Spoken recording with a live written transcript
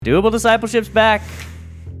Doable Discipleship's back.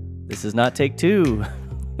 This is not take two.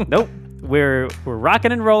 Nope. We're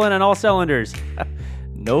rocking and rolling on all cylinders.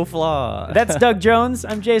 No flaw. That's Doug Jones.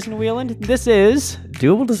 I'm Jason Wheeland. This is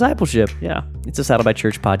Doable Discipleship. Yeah. It's a Saddle by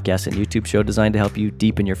Church podcast and YouTube show designed to help you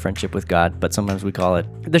deepen your friendship with God, but sometimes we call it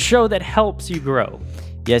the show that helps you grow.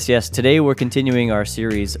 Yes. Today we're continuing our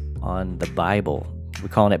series on the Bible. We're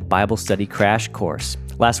calling it Bible Study Crash Course.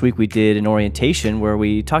 Last week we did an orientation where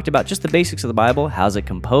we talked about just the basics of the Bible. How's it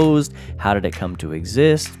composed? How did it come to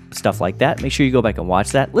exist? Stuff like that. Make sure you go back and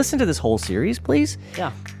watch that. Listen to this whole series, please.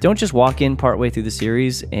 Yeah. Don't just walk in partway through the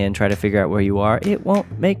series and try to figure out where you are. It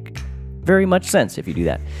won't make very much sense if you do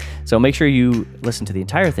that. So make sure you listen to the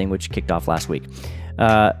entire thing, which kicked off last week.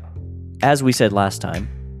 As we said last time,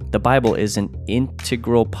 the Bible is an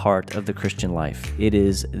integral part of the Christian life. It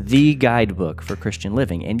is the guidebook for Christian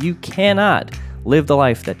living, and you cannot live the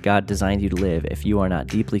life that God designed you to live if you are not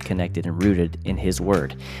deeply connected and rooted in His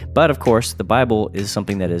Word. But of course, the Bible is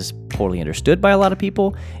something that is poorly understood by a lot of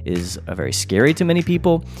people, is very scary to many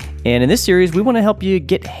people, and in this series, we want to help you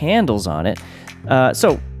get handles on it.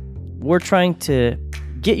 So we're trying to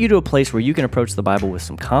get you to a place where you can approach the Bible with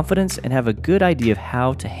some confidence and have a good idea of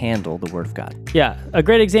how to handle the Word of God. Yeah, a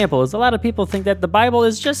great example is a lot of people think that the Bible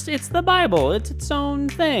is just, it's the Bible. It's its own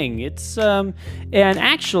thing. And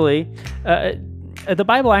actually, the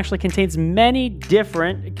Bible actually contains many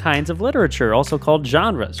different kinds of literature, also called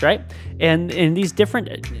genres, right? And these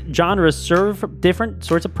different genres serve different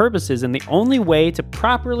sorts of purposes, and the only way to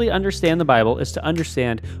properly understand the Bible is to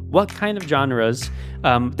understand what kind of genres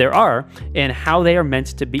there are and how they are meant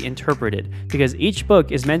to be interpreted, because each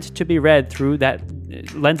book is meant to be read through that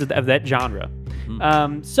lens of that genre.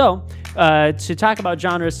 To talk about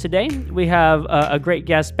genres today, we have a great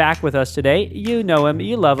guest back with us today. You know him,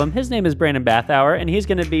 you love him. His name is Brandon Bathauer, and he's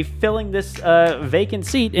going to be filling this vacant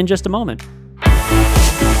seat in just a moment.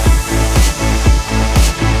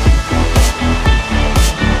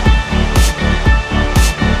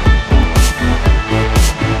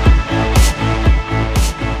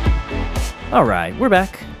 All right, we're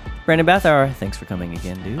back. Brandon Bathauer, thanks for coming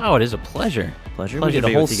again, dude. Oh, it is a pleasure. We did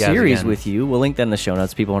a whole series with you. We'll link that in the show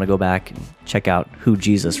notes. People want to go back and check out who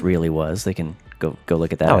Jesus really was. They can go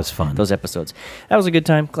look at that. That was fun. Those episodes. That was a good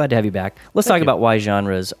time. Glad to have you back. Let's talk about why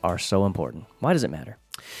genres are so important. Why does it matter?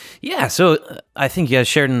 Yeah, so I think you guys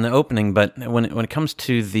shared in the opening, but when it comes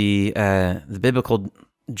to the biblical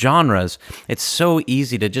genres, it's so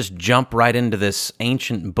easy to just jump right into this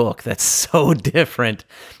ancient book that's so different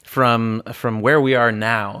from where we are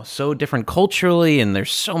now, so different culturally, and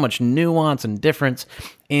there's so much nuance and difference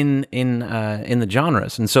in the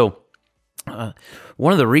genres. And so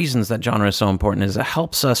one of the reasons that genre is so important is it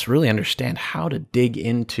helps us really understand how to dig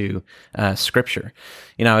into Scripture.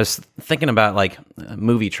 You know, I was thinking about like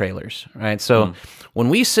movie trailers, right? So when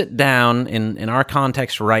we sit down in our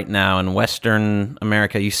context right now in Western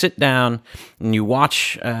America, you sit down and you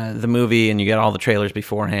watch the movie and you get all the trailers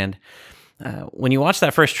beforehand. When you watch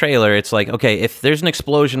that first trailer, it's like, okay, if there's an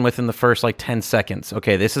explosion within the first 10 seconds,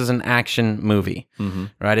 okay, this is an action movie,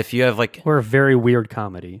 right? If you have or a very weird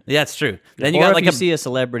comedy. Yeah, it's true. Then you got you see a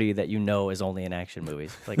celebrity that you know is only in action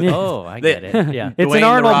movies. Like, oh, I get it. Yeah, it's Dwayne an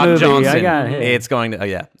Arnold movie. Johnson. I got it. It's going to,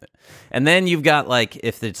 yeah. And then you've got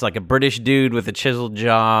if it's like a British dude with a chiseled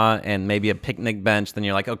jaw and maybe a picnic bench, then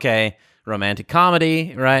you're like, okay, romantic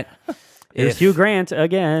comedy, right? Here's Hugh Grant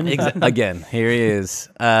again. Again, here he is.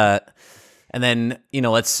 And then,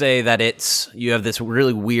 let's say that you have this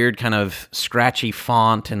really weird kind of scratchy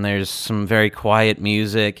font and there's some very quiet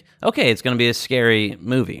music. Okay, it's going to be a scary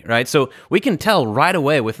movie, right? So we can tell right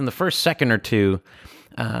away within the first second or two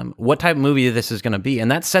what type of movie this is going to be,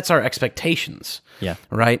 and that sets our expectations. Yeah.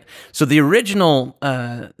 Right? So the original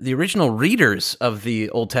readers of the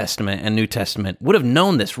Old Testament and New Testament would have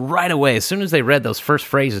known this right away. As soon as they read those first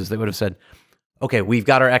phrases, they would have said, okay, we've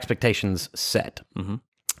got our expectations set. Mm-hmm.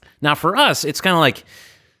 Now, for us, it's kind of like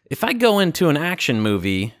if I go into an action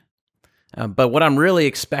movie, but what I'm really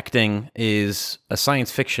expecting is a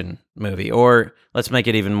science fiction movie, or let's make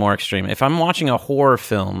it even more extreme. If I'm watching a horror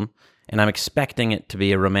film and I'm expecting it to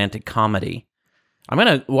be a romantic comedy, I'm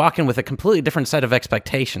going to walk in with a completely different set of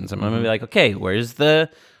expectations. I'm going to be like, okay, where's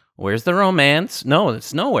the romance? No,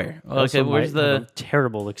 it's nowhere. Okay, where's the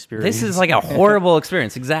terrible experience? This is like a horrible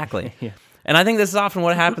experience. Exactly. Yeah. And I think this is often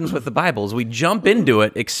what happens with the Bible is we jump into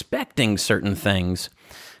it expecting certain things,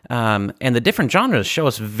 and the different genres show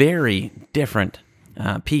us very different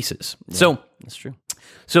pieces. Yeah, so that's true.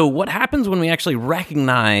 So what happens when we actually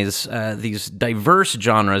recognize these diverse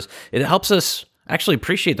genres? It helps us actually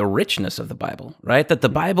appreciate the richness of the Bible, right? That the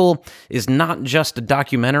Bible is not just a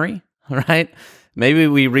documentary, right? Maybe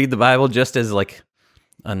we read the Bible just as like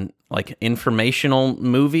an like informational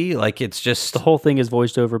movie. Like it's just The whole thing is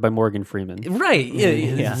voiced over by Morgan Freeman. right. Yeah,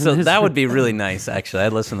 Yeah. So that would be really nice. Actually,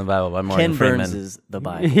 I'd listen to the Bible by Morgan Ken Freeman. Burns is the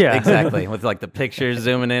Bible. Yeah, Exactly, with like the pictures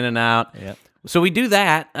zooming in and out. Yep. So we do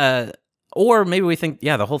that, or maybe we think,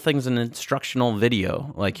 the whole thing's an instructional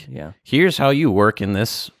video. Like, Yeah. here's how you work in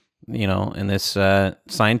this, in this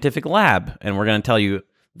scientific lab, and we're going to tell you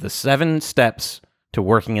the 7 steps to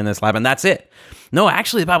working in this lab, and that's it. No,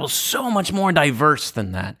 actually, the Bible's so much more diverse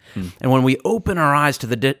than that. And when we open our eyes to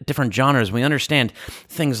the different genres, we understand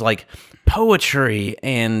things like poetry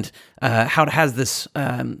and how it has this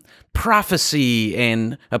prophecy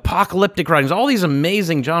and apocalyptic writings, all these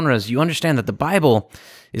amazing genres. You understand that the Bible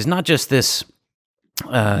is not just this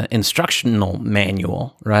instructional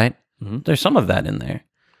manual, right? There's some of that in there.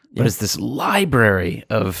 But it's this library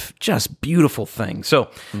of just beautiful things. So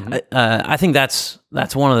I think that's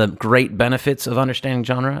one of the great benefits of understanding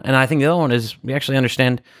genre. And I think the other one is we actually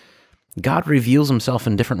understand God reveals himself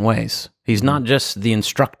in different ways. He's not just the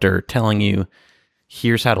instructor telling you,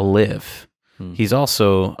 here's how to live. He's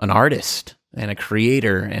also an artist and a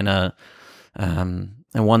creator and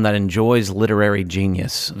and one that enjoys literary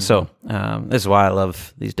genius. So this is why I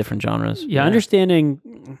love these different genres. Yeah,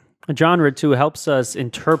 understanding a genre too helps us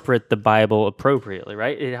interpret the Bible appropriately,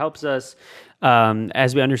 right? It helps us,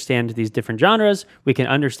 as we understand these different genres, we can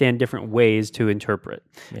understand different ways to interpret.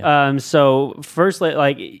 So first,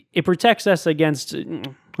 like it protects us against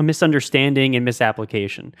misunderstanding and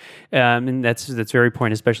misapplication, and that's very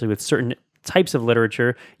important, especially with certain types of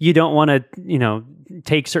literature. You don't want to,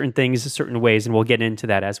 take certain things certain ways, and we'll get into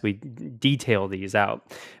that as we detail these out.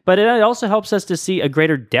 But it also helps us to see a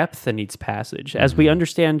greater depth in each passage. As we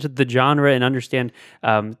understand the genre and understand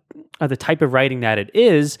the type of writing that it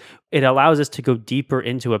is, it allows us to go deeper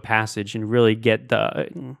into a passage and really get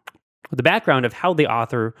the background of how the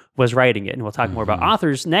author was writing it. And we'll talk more about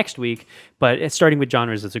authors next week, but starting with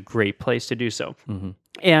genres is a great place to do so.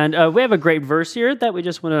 And we have a great verse here that we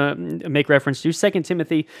just want to make reference to. 2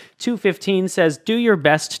 Timothy 2:15 says, "Do your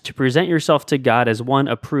best to present yourself to God as one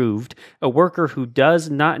approved, a worker who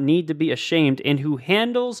does not need to be ashamed and who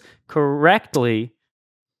correctly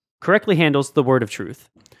handles the word of truth."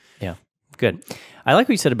 Yeah, good. I like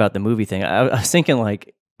what you said about the movie thing. I was thinking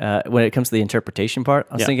like, when it comes to the interpretation part,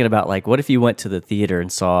 I was thinking about like, what if you went to the theater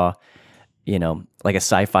and saw, like a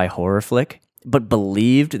sci-fi horror flick, but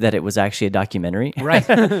believed that it was actually a documentary, Right,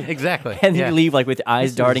 exactly. and you leave like with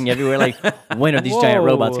eyes darting everywhere, like when are these giant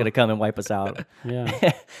robots going to come and wipe us out?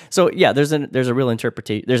 Yeah. So yeah, there's a real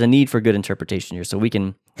interpretation. There's a need for good interpretation here, so we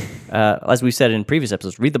can, as we said in previous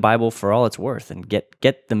episodes, read the Bible for all it's worth and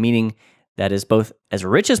get the meaning that is both as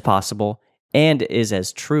rich as possible and is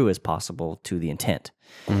as true as possible to the intent.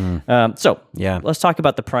 So let's talk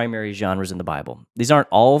about the primary genres in the Bible. These aren't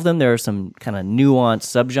all of them. There are some kind of nuanced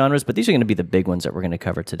subgenres, but these are going to be the big ones that we're going to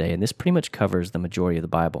cover today, and this pretty much covers the majority of the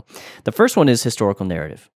Bible. The first one is historical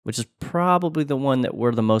narrative, which is probably the one that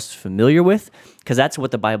we're the most familiar with, because that's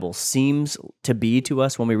what the Bible seems to be to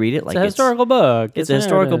us when we read it. Like It's a historical book. It's a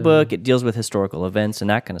historical book. It deals with historical events and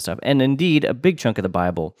that kind of stuff. And indeed, a big chunk of the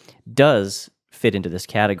Bible does fit into this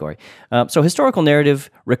category. So historical narrative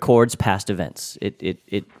records past events.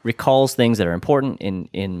 It recalls things that are important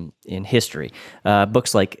in history.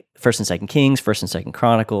 Books like 1st and 2nd Kings, 1st and 2nd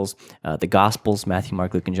Chronicles, the Gospels, Matthew,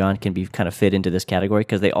 Mark, Luke, and John can be kind of fit into this category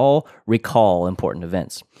because they all recall important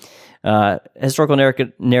events. Historical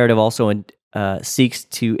narrative also seeks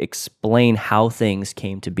to explain how things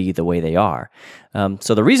came to be the way they are.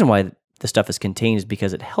 So the reason why the stuff is contained is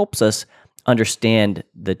because it helps us understand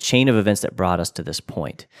the chain of events that brought us to this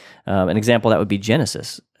point. An example that would be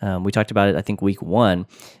Genesis. We talked about it, I think, week 1,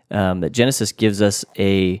 that Genesis gives us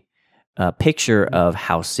a picture of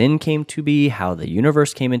how sin came to be, how the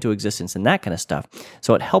universe came into existence, and that kind of stuff.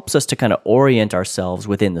 So it helps us to kind of orient ourselves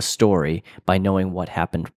within the story by knowing what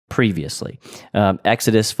happened previously.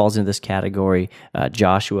 Exodus falls into this category.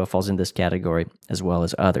 Joshua falls into this category, as well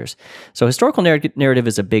as others. So historical narrative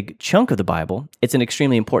is a big chunk of the Bible. It's an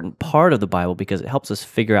extremely important part of the Bible because it helps us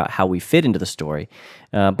figure out how we fit into the story.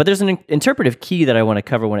 But there's an interpretive key that I want to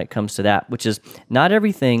cover when it comes to that, which is not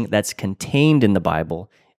everything that's contained in the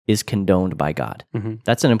Bible is condoned by God.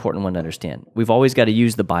 That's an important one to understand. We've always got to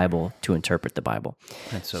use the Bible to interpret the Bible.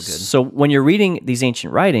 That's so good. So when you're reading these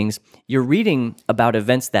ancient writings, you're reading about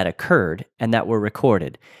events that occurred and that were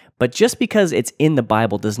recorded. But just because it's in the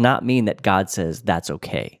Bible does not mean that God says that's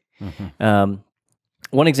okay. One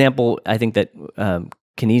example I think that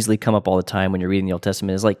can easily come up all the time when you're reading the Old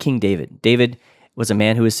Testament is like King David. David was a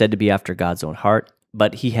man who is said to be after God's own heart,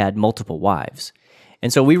 but he had multiple wives.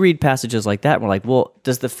 And so we read passages like that, and we're like, well,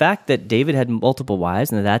 does the fact that David had multiple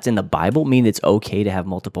wives and that that's in the Bible mean it's okay to have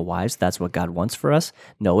multiple wives? That's what God wants for us?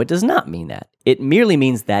 No, it does not mean that. It merely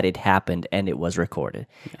means that it happened and it was recorded.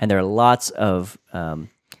 And there are lots of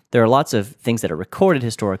things that are recorded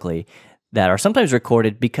historically that are sometimes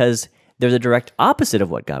recorded because they're the direct opposite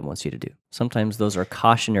of what God wants you to do. Sometimes those are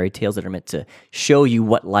cautionary tales that are meant to show you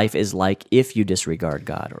what life is like if you disregard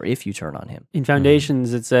God or if you turn on Him. In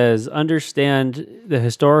Foundations, it says, understand the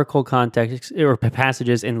historical context or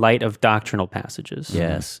passages in light of doctrinal passages.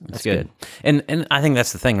 Yes, that's good. And I think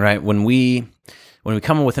that's the thing, right? When we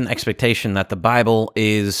come up with an expectation that the Bible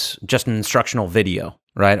is just an instructional video,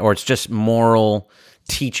 right? Or it's just moral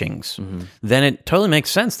teachings, then it totally makes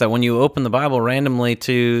sense that when you open the Bible randomly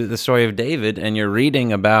to the story of David and you're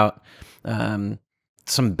reading about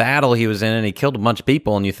some battle he was in and he killed a bunch of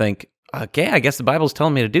people, and you think, okay, I guess the Bible's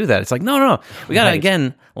telling me to do that. It's like, no. We got to,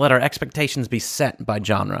 again, let our expectations be set by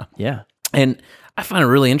genre. Yeah. And I find it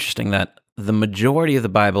really interesting that the majority of the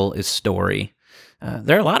Bible is story.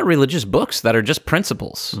 There are a lot of religious books that are just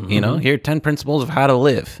principles, here are 10 principles of how to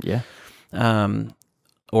live. Yeah.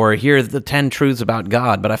 Or here are the 10 truths about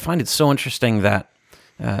God. But I find it so interesting that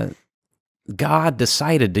God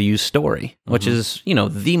decided to use story, which is,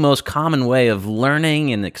 the most common way of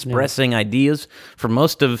learning and expressing ideas for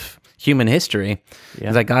most of human history,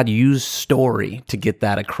 is that God used story to get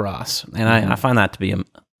that across. And I find that to be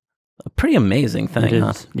a pretty amazing thing.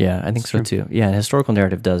 Huh? Yeah, I think so too. Yeah, historical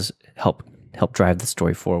narrative does help drive the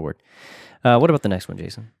story forward. What about the next one,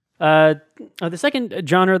 Jason? The second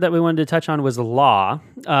genre that we wanted to touch on was law.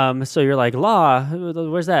 So you're like, law,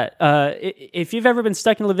 where's that? If you've ever been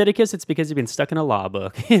stuck in Leviticus, it's because you've been stuck in a law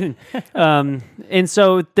book. And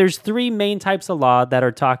so there's three main types of law that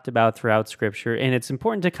are talked about throughout Scripture, and it's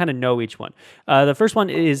important to kind of know each one. The first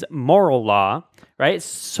one is moral law, right?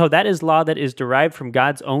 So that is law that is derived from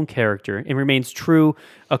God's own character and remains true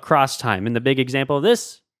across time. And the big example of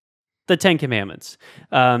this, the Ten Commandments.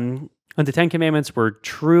 And the Ten Commandments were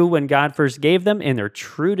true when God first gave them, and they're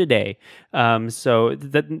true today. So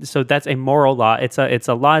that's a moral law. It's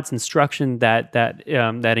a law. It's instruction that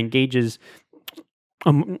engages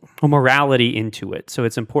a morality into it. So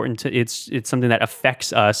it's important it's something that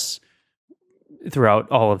affects us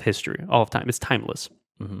throughout all of history, all of time. It's timeless.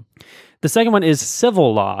 Mm-hmm. The second one is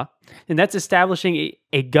civil law, and that's establishing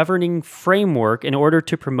a governing framework in order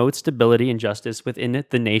to promote stability and justice within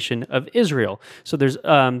the nation of Israel. So there's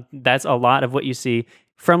that's a lot of what you see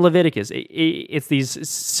from Leviticus. It's these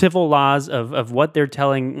civil laws of what they're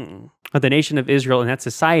telling the nation of Israel and that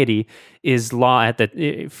society is law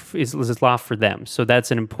is law for them. So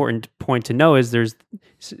that's an important point to know. There's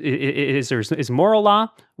moral law,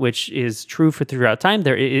 which is true for throughout time.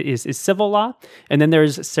 There is civil law, and then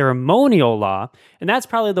there's ceremonial law, and that's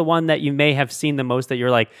probably the one that you may have seen the most. That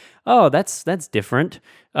you're like, oh, that's different.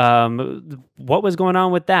 What was going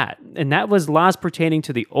on with that? And that was laws pertaining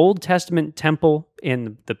to the Old Testament temple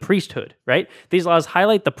and the priesthood. Right? These laws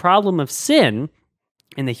highlight the problem of sin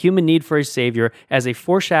and the human need for a savior as a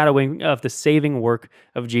foreshadowing of the saving work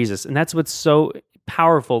of Jesus. And that's what's so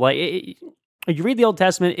powerful. Like you read the Old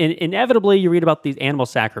Testament, and inevitably you read about these animal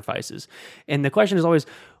sacrifices. And the question is always,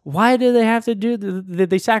 why do they have to do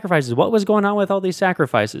the sacrifices? What was going on with all these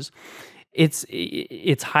sacrifices? It's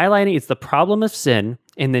highlighting, it's the problem of sin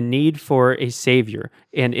and the need for a savior.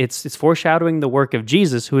 And it's foreshadowing the work of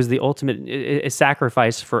Jesus, who is the ultimate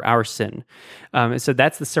sacrifice for our sin. So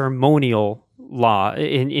that's the ceremonial law.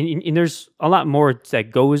 And there's a lot more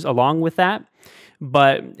that goes along with that.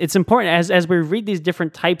 But it's important as we read these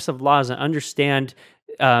different types of laws and understand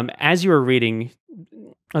as you are reading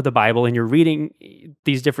the Bible and you're reading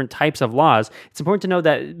these different types of laws, it's important to know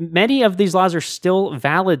that many of these laws are still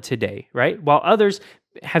valid today, right? While others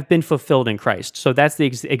have been fulfilled in Christ. So that's the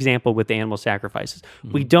example with the animal sacrifices.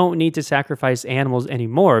 Mm-hmm. We don't need to sacrifice animals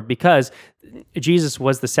anymore because Jesus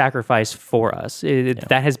was the sacrifice for us.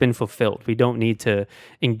 That has been fulfilled. We don't need to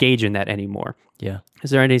engage in that anymore. Yeah. Is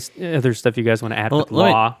there any other stuff you guys want to add with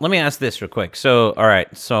law? Let me ask this real quick. So, all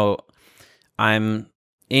right. So I'm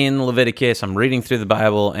in Leviticus. I'm reading through the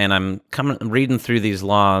Bible, and I'm reading through these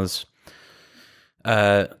laws.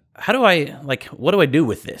 How do what do I do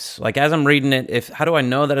with this? Like, as I'm reading it, how do I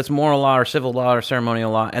know that it's moral law or civil law or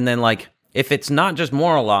ceremonial law? And then, if it's not just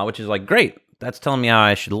moral law, which is great, that's telling me how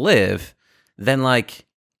I should live, then,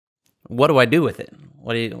 what do I do with it?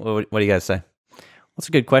 What do you guys say? That's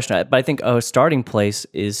a good question. But I think a starting place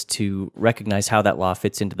is to recognize how that law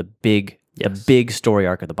fits into the big the big story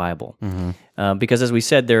arc of the Bible. Because as we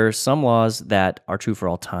said, there are some laws that are true for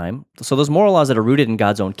all time. So those moral laws that are rooted in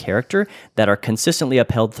God's own character, that are consistently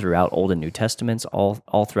upheld throughout Old and New Testaments,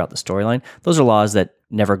 all throughout the storyline, those are laws that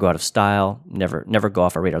never go out of style, never go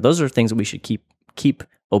off our radar. Those are things that we should keep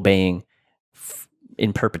obeying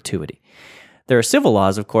in perpetuity. There are civil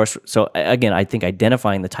laws, of course. So again, I think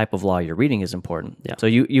identifying the type of law you're reading is important. Yeah. So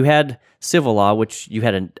you had civil law, which you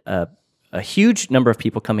had a huge number of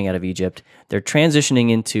people coming out of Egypt. They're transitioning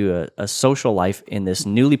into a social life in this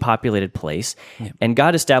newly populated place. And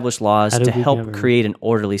God established laws to help create an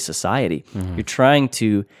orderly society. You're trying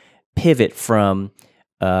to pivot from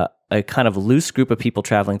a kind of loose group of people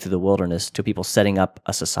traveling through the wilderness to people setting up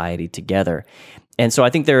a society together. And so I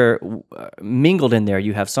think they're mingled in there.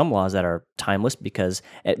 You have some laws that are timeless because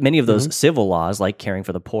many of those civil laws, like caring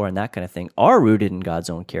for the poor and that kind of thing, are rooted in God's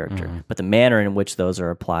own character. But the manner in which those are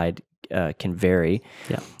applied can vary.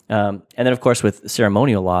 Yeah. And then, of course, with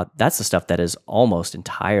ceremonial law, that's the stuff that is almost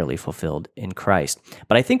entirely fulfilled in Christ.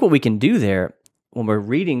 But I think what we can do there, when we're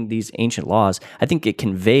reading these ancient laws, I think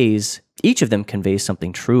each of them conveys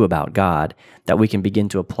something true about God that we can begin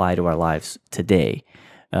to apply to our lives today.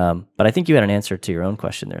 But I think you had an answer to your own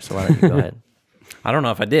question there, so why don't you go ahead? I don't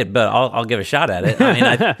know if I did, but I'll give a shot at it. I mean,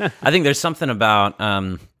 I think there's something about,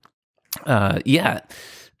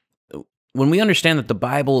 when we understand that the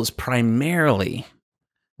Bible is primarily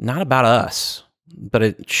not about us, but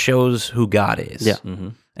it shows who God is. Yeah.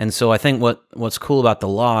 And so I think what's cool about the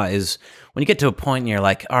law is when you get to a point and you're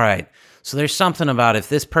like, all right, so there's something about if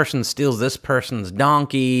this person steals this person's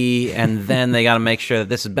donkey and then they got to make sure that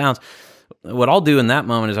this is balanced. What I'll do in that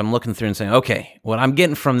moment is I'm looking through and saying, okay, what I'm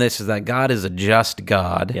getting from this is that God is a just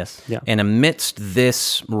God. Yes. Yeah. And amidst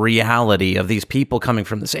this reality of these people coming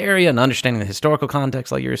from this area and understanding the historical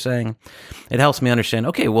context, like you were saying, it helps me understand,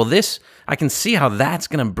 okay, well, I can see how that's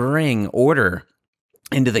going to bring order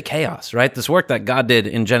into the chaos, right? This work that God did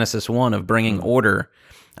in Genesis 1 of bringing order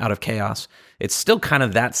out of chaos, it's still kind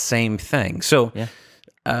of that same thing. So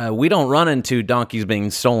we don't run into donkeys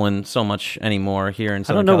being stolen so much anymore here in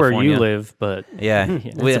Southern California. I don't know where you live, but yeah, I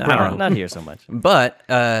don't know. Not here so much. But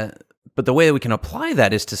the way that we can apply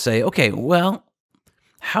that is to say, okay, well,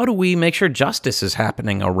 how do we make sure justice is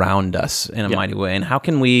happening around us in a mighty way? And how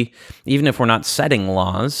can we, even if we're not setting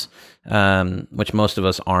laws, which most of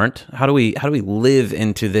us aren't, how do we live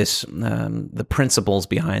into this, the principles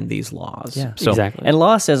behind these laws? Yeah, so, exactly. And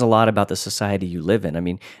law says a lot about the society you live in. I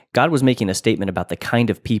mean, God was making a statement about the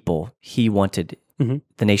kind of people he wanted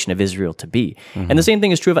the nation of Israel to be. And the same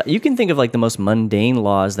thing is true of, you can think of like the most mundane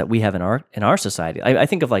laws that we have in our society. I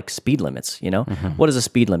think of like speed limits, What is a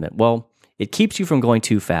speed limit? Well, it keeps you from going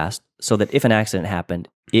too fast so that if an accident happened,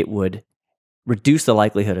 it would reduce the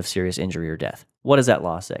likelihood of serious injury or death. What does that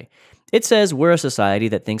law say? It says we're a society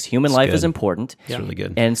that thinks human life is important. It's really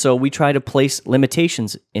good. And so we try to place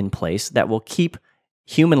limitations in place that will keep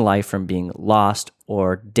human life from being lost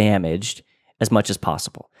or damaged as much as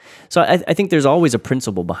possible. So I think there's always a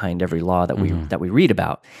principle behind every law that we read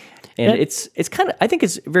about. And it's kind of, I think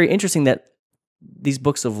it's very interesting that these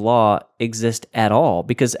books of law exist at all,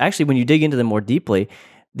 because actually when you dig into them more deeply,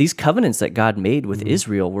 these covenants that God made with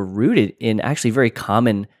Israel were rooted in actually very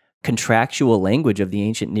common contractual language of the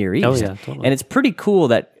ancient Near East. Oh, yeah, totally. And it's pretty cool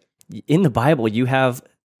that in the Bible you have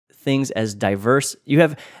things as diverse. You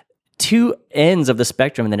have two ends of the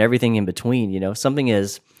spectrum and then everything in between. Something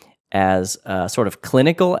is as sort of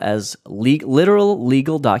clinical as literal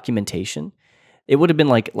legal documentation. It would have been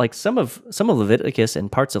like some of Leviticus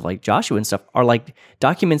and parts of like Joshua and stuff are like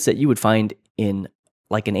documents that you would find in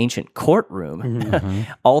like an ancient courtroom,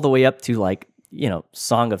 all the way up to like,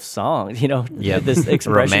 Song of Songs, this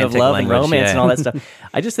expression of love and romance and all that stuff.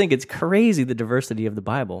 I just think it's crazy, the diversity of the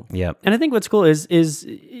Bible. Yep. And I think what's cool is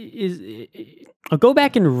go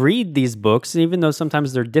back and read these books, even though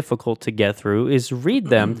sometimes they're difficult to get through, is read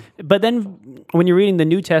them. But then when you're reading the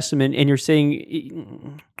New Testament and you're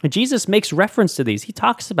seeing Jesus makes reference to these, he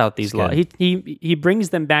talks about these laws. He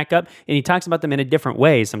brings them back up and he talks about them in a different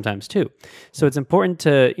way sometimes too. So it's important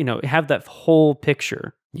to, have that whole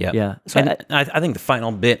picture. Yeah. So I think the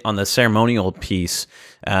final bit on the ceremonial piece,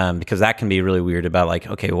 because that can be really weird about like,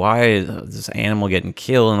 okay, why is this animal getting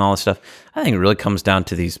killed and all this stuff? I think it really comes down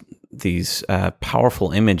to these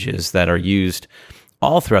powerful images that are used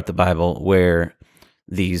all throughout the Bible, where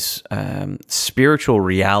these spiritual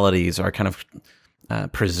realities are kind of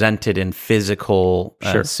presented in physical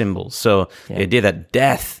symbols. So the idea that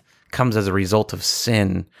death comes as a result of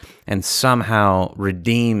sin and somehow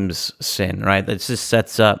redeems sin, right? That just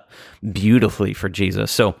sets up beautifully for Jesus.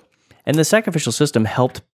 So, and the sacrificial system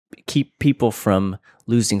helped keep people from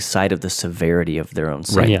losing sight of the severity of their own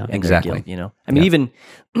sin. Right, yeah. and their exactly. guilt, you know, I mean, even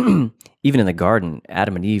even in the garden,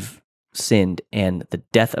 Adam and Eve sinned, and the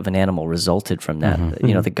death of an animal resulted from that.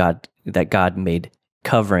 You know, that God made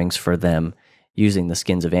coverings for them using the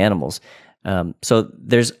skins of animals. So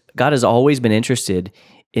God has always been interested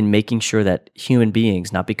in making sure that human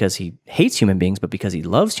beings, not because he hates human beings, but because he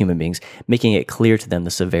loves human beings, making it clear to them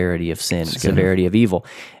the severity of sin, severity of evil.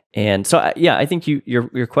 And so, I think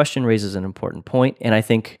your question raises an important point. And I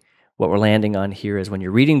think what we're landing on here is when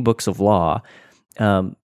you're reading books of law,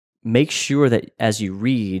 make sure that as you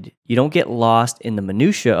read, you don't get lost in the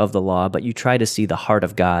minutia of the law, but you try to see the heart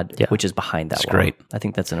of God, which is behind that law. great. I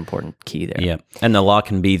think that's an important key there. Yeah, and the law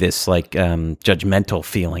can be this like judgmental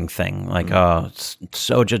feeling thing, like oh, it's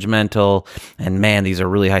so judgmental, and man, these are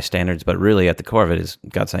really high standards. But really, at the core of it is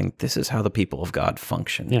God saying, "This is how the people of God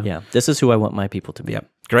function." Yeah, this is who I want my people to be. Yeah,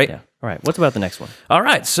 great. Yeah. All right, what's about the next one? All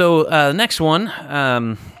right, so the next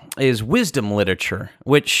one is wisdom literature,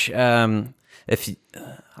 which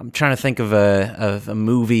I'm trying to think of a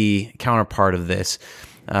movie counterpart of this.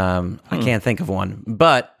 I can't think of one,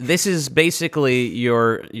 but this is basically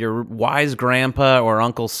your wise grandpa or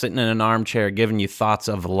uncle sitting in an armchair giving you thoughts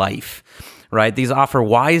of life, right? These offer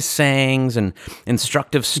wise sayings and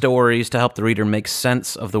instructive stories to help the reader make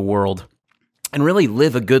sense of the world and really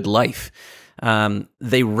live a good life.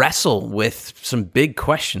 They wrestle with some big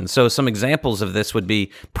questions. So some examples of this would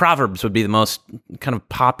be Proverbs would be the most kind of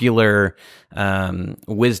popular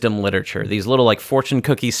wisdom literature. These little like fortune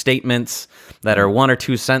cookie statements that are one or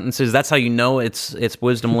two sentences. That's how you know it's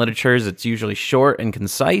wisdom literature. It's usually short and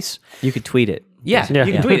concise. You could tweet it. Yeah,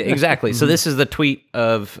 you can tweet it exactly. So this is the tweet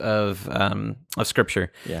of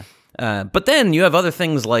Scripture. Yeah. But then you have other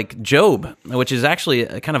things like Job, which is actually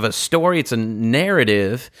a kind of a story. It's a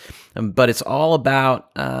narrative, but it's all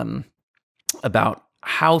about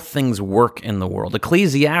how things work in the world.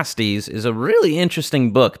 Ecclesiastes is a really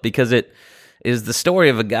interesting book because it is the story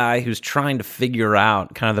of a guy who's trying to figure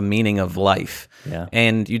out kind of the meaning of life. Yeah.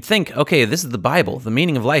 And you'd think, okay, this is the Bible. The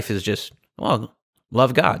meaning of life is just, well,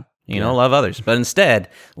 love God. Love others. But instead,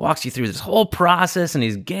 walks you through this whole process, and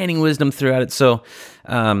he's gaining wisdom throughout it. So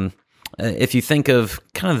if you think of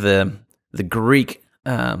kind of the Greek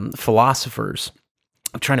philosophers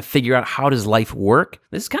trying to figure out how does life work,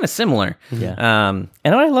 this is kind of similar. Yeah.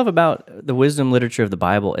 And what I love about the wisdom literature of the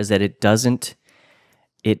Bible is that it's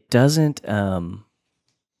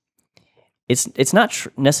not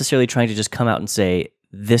necessarily trying to just come out and say,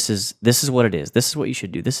 this is what it is. This is what you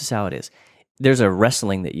should do. This is how it is. There's a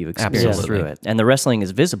wrestling that you've experienced through it, and the wrestling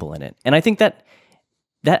is visible in it. And I think that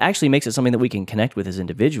actually makes it something that we can connect with as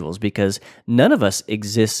individuals, because none of us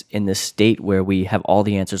exists in this state where we have all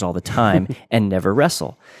the answers all the time and never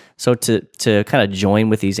wrestle. So to kind of join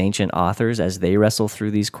with these ancient authors as they wrestle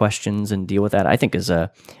through these questions and deal with that, I think it's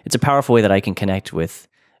a powerful way that I can connect with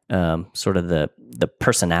sort of the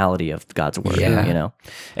personality of God's word. Yeah.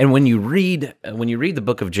 And when you read the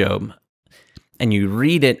book of Job, and you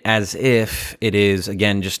read it as if it is,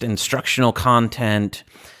 again, just instructional content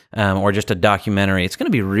or just a documentary, it's going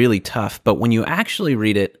to be really tough. But when you actually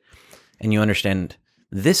read it and you understand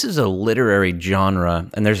this is a literary genre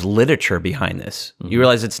and there's literature behind this, you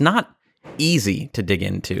realize it's not easy to dig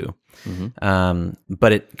into,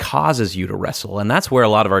 but it causes you to wrestle. And that's where a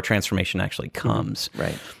lot of our transformation actually comes.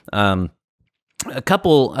 Right.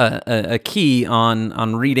 A key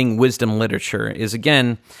on reading wisdom literature is,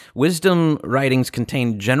 again, wisdom writings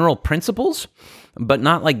contain general principles, but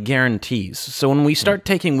not like guarantees. So when we start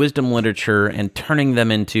taking wisdom literature and turning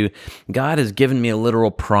them into, God has given me a literal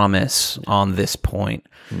promise on this point,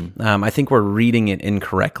 I think we're reading it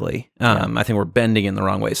incorrectly. I think we're bending it in the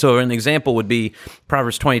wrong way. So an example would be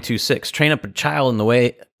Proverbs 22:6, train up a child in the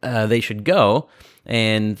way they should go,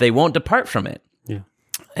 and they won't depart from it.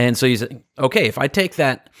 And so you say, okay, if I take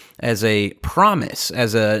that as a promise,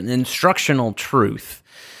 as an instructional truth,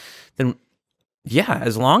 then yeah,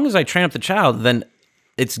 as long as I train up the child, then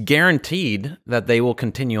it's guaranteed that they will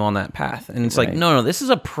continue on that path. And it's like, no, this is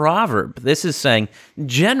a proverb. This is saying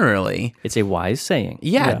generally, it's a wise saying.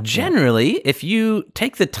 Yeah, generally, if you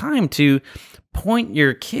take the time to point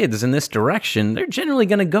your kids in this direction, they're generally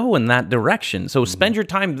going to go in that direction. So spend your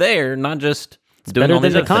time there, not just doing better all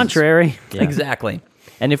than these the other things. contrary. Yeah. Exactly.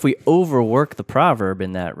 And if we overwork the proverb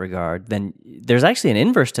in that regard, then there's actually an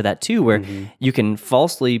inverse to that too, where you can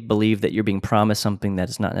falsely believe that you're being promised something that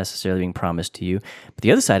is not necessarily being promised to you. But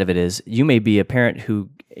the other side of it is you may be a parent who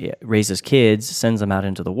raises kids, sends them out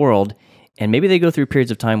into the world, and maybe they go through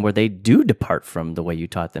periods of time where they do depart from the way you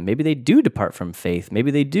taught them. Maybe they do depart from faith.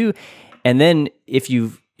 Maybe they do. And then if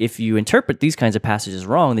you if you interpret these kinds of passages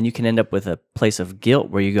wrong, then you can end up with a place of guilt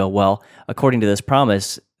where you go, well, according to this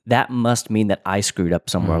promise, that must mean that I screwed up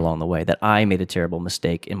somewhere along the way, that I made a terrible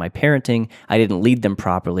mistake in my parenting, I didn't lead them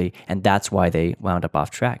properly, and that's why they wound up off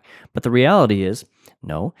track. But the reality is,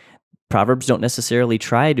 no, Proverbs don't necessarily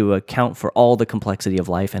try to account for all the complexity of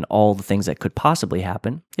life and all the things that could possibly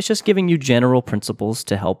happen. It's just giving you general principles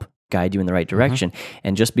to help guide you in the right direction.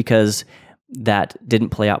 And just because that didn't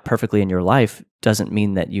play out perfectly in your life doesn't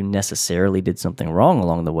mean that you necessarily did something wrong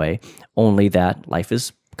along the way, only that life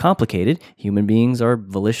is complicated. Human beings are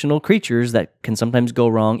volitional creatures that can sometimes go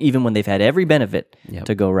wrong even when they've had every benefit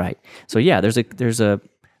to go right. So yeah, there's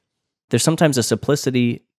sometimes a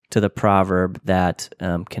simplicity to the proverb that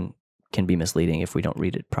can be misleading if we don't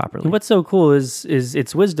read it properly. What's so cool is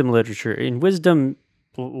it's wisdom literature, and wisdom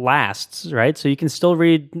lasts, right? So you can still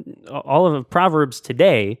read all of the Proverbs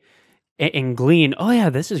today and glean, oh yeah,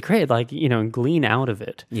 this is great, like, and glean out of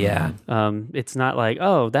it. Yeah. It's not like,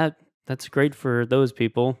 oh, that's great for those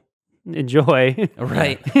people. Enjoy.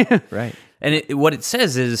 Right. Right. And what it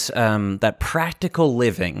says is that practical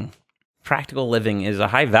living is a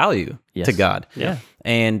high value to God. Yeah.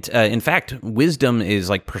 And in fact, wisdom is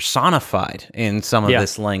like personified in some of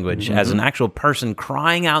this language as an actual person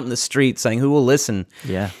crying out in the street saying, who will listen?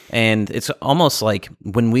 Yeah. And it's almost like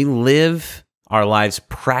when we live our lives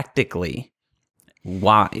practically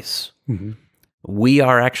wise, we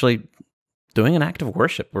are actually doing an act of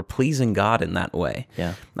worship. We're pleasing God in that way.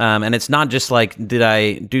 Yeah. And it's not just like, did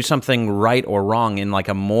I do something right or wrong in like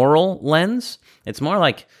a moral lens? It's more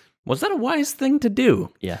like, was that a wise thing to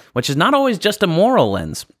do? Yeah. Which is not always just a moral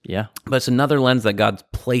lens, Yeah. but it's another lens that God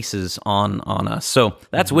places on us. So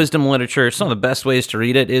that's wisdom literature. Some of the best ways to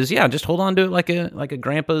read it is, just hold on to it like a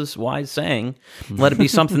grandpa's wise saying. Let it be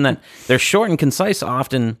something that they're short and concise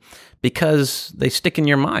often because they stick in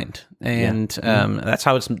your mind. And that's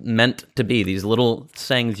how it's meant to be, these little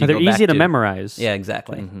sayings you They're go back easy to memorize. Yeah,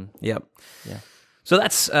 exactly. Yep. Yeah. So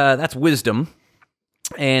that's wisdom.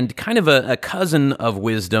 And kind of a cousin of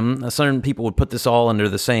wisdom. Certain people would put this all under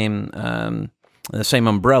the same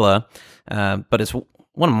umbrella, but it's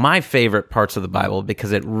one of my favorite parts of the Bible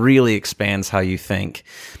because it really expands how you think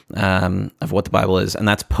of what the Bible is, and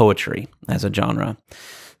that's poetry as a genre.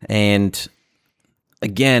 And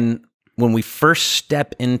again, when we first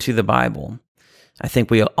step into the Bible, I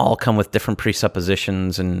think we all come with different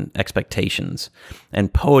presuppositions and expectations.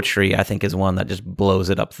 And poetry, I think, is one that just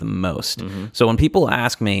blows it up the most. So when people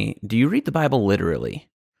ask me, do you read the Bible literally?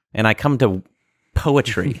 And I come to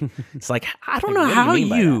poetry, it's like, I don't know how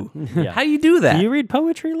you do that. Do you read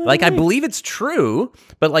poetry literally? Like, I believe it's true,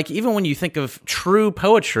 but like, even when you think of true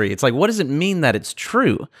poetry, it's like, what does it mean that it's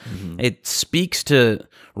true? It speaks to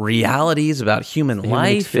realities about human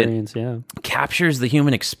life. Experience, it captures the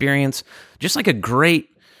human experience, just like a great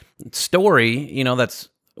story, that's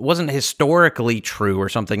wasn't historically true or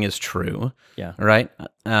something is true. Yeah. Right.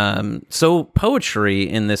 So poetry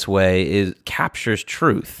in this way captures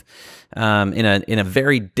truth in a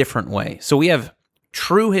very different way. So we have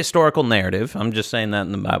true historical narrative. I'm just saying that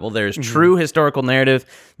in the Bible. There's true historical narrative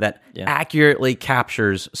that accurately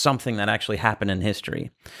captures something that actually happened in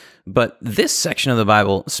history. But this section of the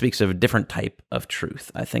Bible speaks of a different type of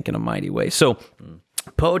truth, I think, in a mighty way. So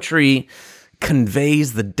poetry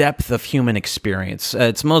conveys the depth of human experience.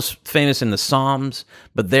 It's most famous in the Psalms,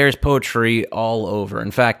 but there's poetry all over.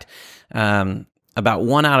 In fact, about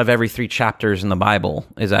 1 out of every 3 chapters in the Bible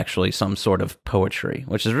is actually some sort of poetry,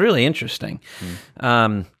 which is really interesting.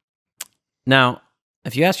 Now,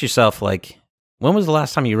 if you ask yourself, like, when was the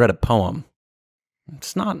last time you read a poem?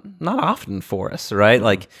 It's not often for us, right?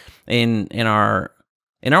 Like in our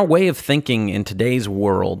way of thinking in today's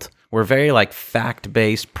world, we're very like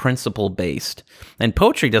fact-based, principle-based. And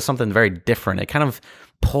poetry does something very different. It kind of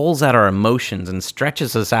pulls at our emotions and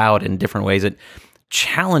stretches us out in different ways. It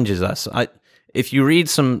challenges us. If you read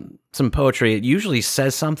some poetry, it usually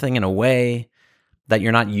says something in a way that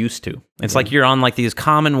you're not used to. It's like you're on like these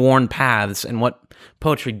common worn paths, and what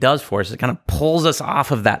poetry does for us, it kind of pulls us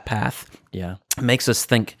off of that path. Yeah. It makes us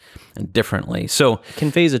think differently. So it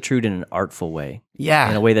conveys a truth in an artful way. Yeah.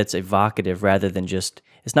 In a way that's evocative rather than just,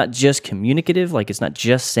 it's not just communicative, like it's not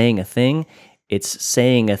just saying a thing, it's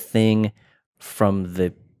saying a thing from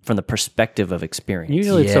the perspective of experience.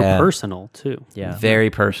 Usually it's so personal too. Yeah. Very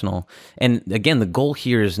personal. And again, the goal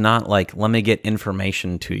here is not like, let me get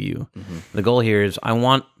information to you. The goal here is I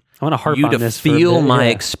want to harp you on to this for a feel bit. my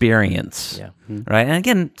experience. Yeah. Right? And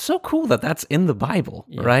again, so cool that that's in the Bible,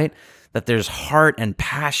 right? That there's heart and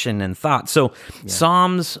passion and thought. So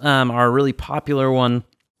Psalms are a really popular one.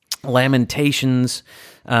 Lamentations,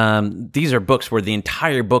 These are books where the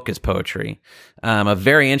entire book is poetry. A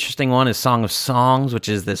very interesting one is Song of Songs, which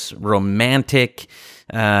is this romantic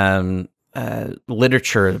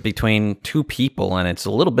literature between two people, and it's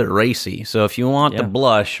a little bit racy. So if you want to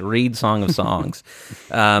blush, read Song of Songs.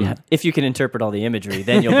 If you can interpret all the imagery,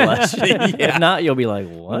 then you'll blush. If not, you'll be like,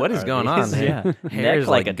 what is going these? on? Yeah. Hair's Neck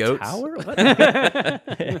like a goats. tower? What?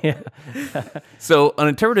 So an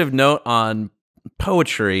interpretive note on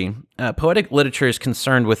poetry. Poetic literature is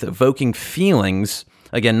concerned with evoking feelings,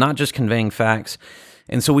 again, not just conveying facts.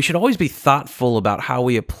 And so we should always be thoughtful about how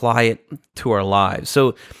we apply it to our lives.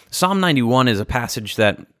 So Psalm 91 is a passage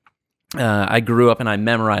that I grew up and I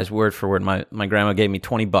memorized word for word. My grandma gave me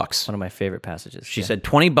 $20. One of my favorite passages. She said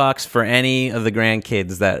 $20 for any of the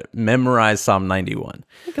grandkids that memorize Psalm 91.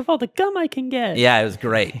 Think of all the gum I can get. Yeah, it was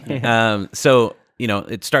great. So,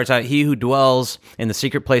 it starts out, he who dwells in the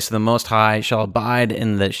secret place of the Most High shall abide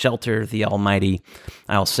in the shelter of the Almighty.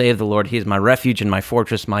 I will say of the Lord, he is my refuge and my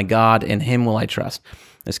fortress, my God, in him will I trust.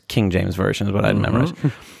 This King James Version is what I'd memorized.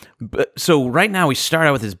 But, so right now we start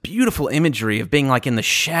out with this beautiful imagery of being like in the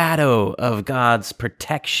shadow of God's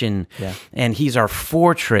protection, and he's our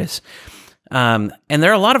fortress. And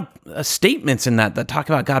there are a lot of statements in that talk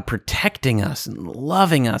about God protecting us and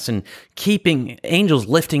loving us and keeping angels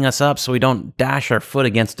lifting us up so we don't dash our foot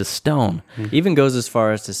against a stone. Even goes as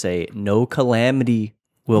far as to say, no calamity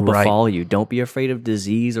will befall you. Don't be afraid of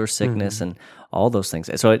disease or sickness and all those things.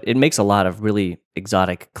 So it makes a lot of really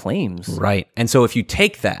exotic claims. Right. And so if you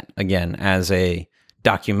take that, again, as a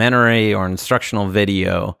documentary or instructional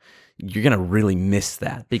video, you're going to really miss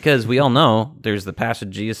that, because we all know there's the passage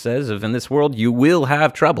Jesus says of, in this world you will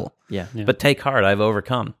have trouble. Yeah. But take heart, I've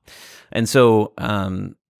overcome. And so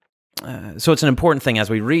so it's an important thing as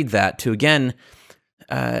we read that to, again,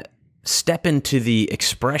 step into the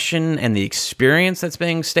expression and the experience that's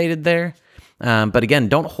being stated there. But again,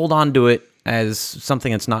 don't hold on to it as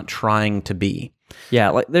something it's not trying to be. Yeah,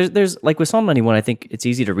 like there's like with Psalm 91, I think it's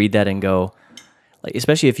easy to read that and go, like,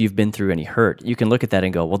 especially if you've been through any hurt, you can look at that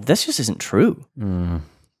and go, well, this just isn't true.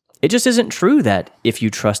 It just isn't true that if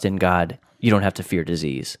you trust in God, you don't have to fear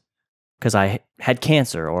disease. Because I had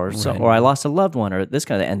cancer, or I lost a loved one, or this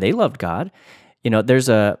kind of, and they loved God. There's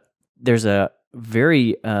a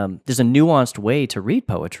very there's a nuanced way to read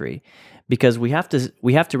poetry, because we have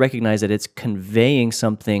to recognize that it's conveying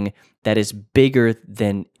something that is bigger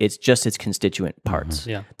than its constituent parts.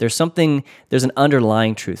 Yeah. There's an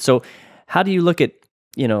underlying truth. So how do you look at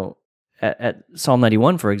Psalm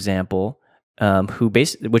 91, for example,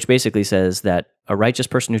 which basically says that a righteous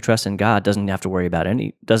person who trusts in God doesn't have to worry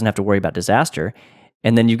about disaster.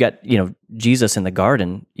 And then you've got, Jesus in the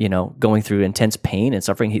garden, going through intense pain and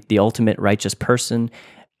suffering, the ultimate righteous person,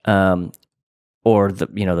 or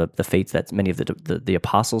the fates that many of the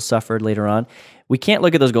apostles suffered later on. We can't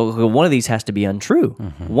look at those and go, one of these has to be untrue.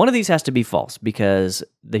 One of these has to be false, because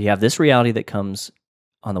you have this reality that comes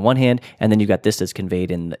on the one hand, and then you've got this that's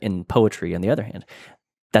conveyed in poetry on the other hand.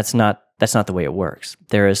 That's not the way it works.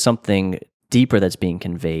 There is something deeper that's being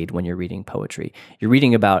conveyed when you're reading poetry. You're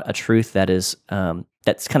reading about a truth that is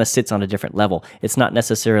that's kind of sits on a different level. It's not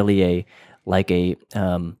necessarily a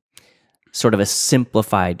sort of a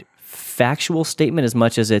simplified factual statement as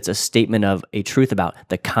much as it's a statement of a truth about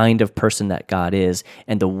the kind of person that God is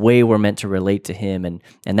and the way we're meant to relate to him and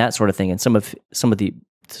that sort of thing, and some of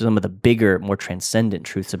the bigger, more transcendent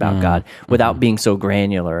truths about God without being so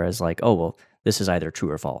granular as like, oh, well, this is either true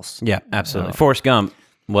or false. Yeah, absolutely. Forrest Gump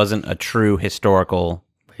wasn't a true historical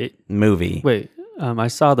movie. Wait, I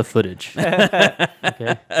saw the footage.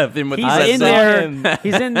 Okay.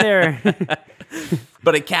 He's in there.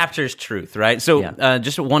 But it captures truth, right? So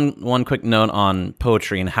just one quick note on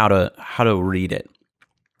poetry and how to read it.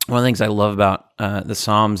 One of the things I love about the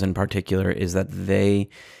Psalms in particular is that they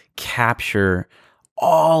capture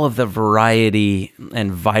all of the variety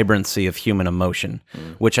and vibrancy of human emotion,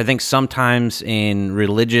 which I think sometimes in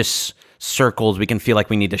religious circles we can feel like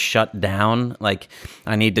we need to shut down, like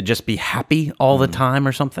I need to just be happy all the time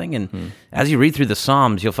or something. And as you read through the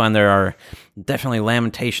Psalms, you'll find there are definitely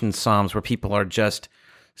lamentation Psalms where people are just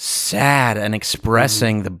sad and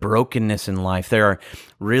expressing the brokenness in life. There are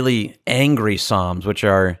really angry Psalms, which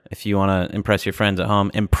are, if you want to impress your friends at home,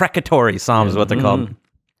 imprecatory Psalms is what they're called.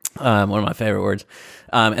 One of my favorite words.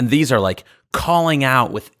 And these are like calling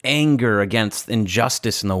out with anger against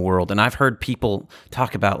injustice in the world. And I've heard people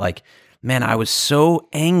talk about like, man, I was so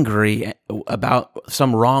angry about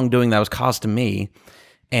some wrongdoing that was caused to me.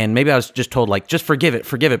 And maybe I was just told like, just forgive it,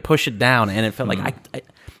 push it down. And it felt like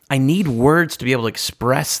I need words to be able to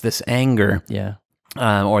express this anger. Yeah.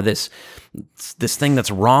 or this thing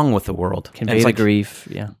that's wrong with the world. And Convey it's the like grief.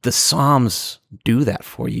 Yeah. the Psalms do that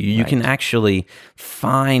for you. You can actually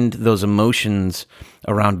find those emotions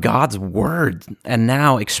around God's word and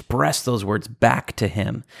now express those words back to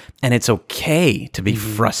him. And it's okay to be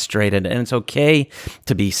frustrated, and it's okay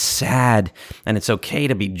to be sad, and it's okay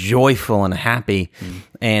to be joyful and happy.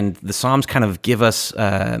 And the Psalms kind of give us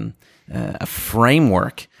a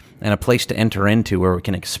framework and a place to enter into where we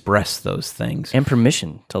can express those things. And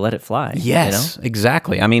permission to let it fly. Yes,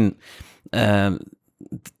 exactly. I mean, a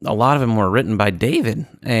lot of them were written by David,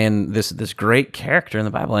 and this great character in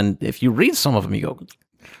the Bible. And if you read some of them, you go,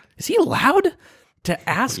 is he allowed to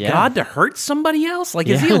ask God to hurt somebody else? Like,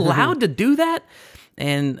 is he allowed to do that?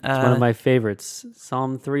 And One of my favorites,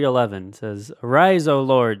 Psalm 3:11 says, "Arise, O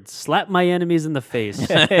Lord, slap my enemies in the face."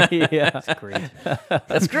 Yeah. That's great.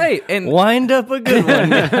 that's great. And Wind up a good one.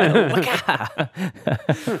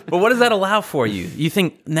 but what does that allow for you? You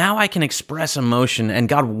think, now I can express emotion, and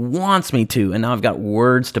God wants me to, and now I've got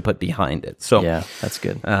words to put behind it. So Yeah, that's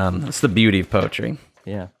good. that's the beauty of poetry.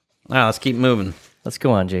 Yeah. All right, let's keep moving. Let's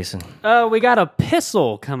go on, Jason. We got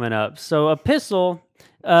epistle coming up. So epistle,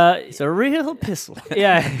 It's a real epistle.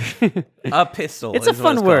 yeah, Epistle. it's a is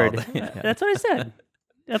what fun word. called. That's what I said.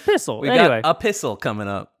 Epistle. We Anyway. got epistle coming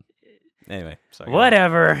up. Anyway, sorry.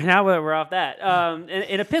 Whatever. Now we're off that.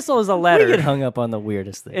 An epistle is a We letter. get hung up on the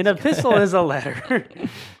weirdest things. An epistle is a letter,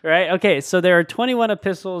 right? Okay, so there are 21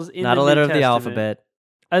 epistles in Not the a letter New of the Testament. alphabet.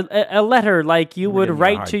 A letter like you would giving you a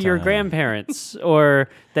write hard to your time. grandparents, or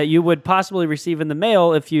that you would possibly receive in the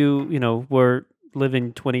mail if you were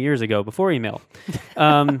living 20 years ago before email.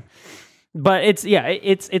 But it's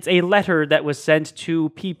a letter that was sent to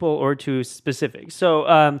people or to specific.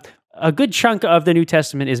 So a good chunk of the New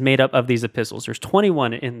Testament is made up of these epistles. There's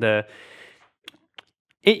 21 in the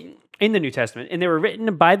New Testament, and they were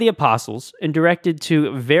written by the apostles and directed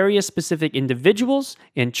to various specific individuals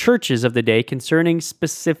and churches of the day concerning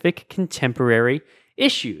specific contemporary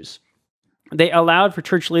issues. They allowed for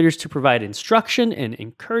church leaders to provide instruction and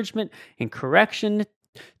encouragement and correction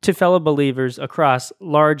to fellow believers across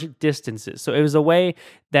large distances. So it was a way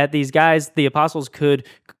that these guys, the apostles, could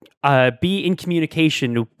be in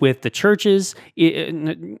communication with the churches.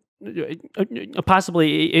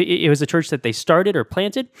 Possibly it was a church that they started or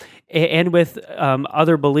planted, and with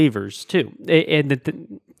other believers too, and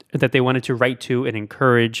that they wanted to write to and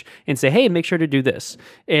encourage and say, hey, make sure to do this.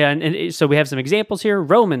 And so we have some examples here: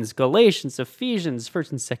 Romans, Galatians, Ephesians,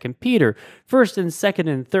 1st and 2nd Peter, 1st and 2nd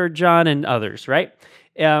and 3rd John, and others, right?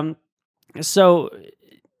 So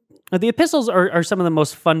the epistles are some of the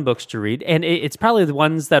most fun books to read, and it's probably the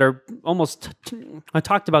ones that are almost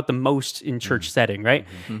talked about the most in church setting, right?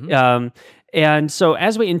 And so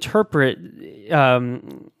as we interpret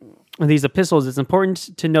these epistles, it's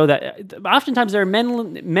important to know that oftentimes there are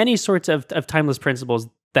many sorts of timeless principles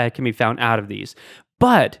that can be found out of these.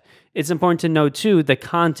 But it's important to know, too, the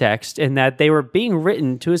context, and that they were being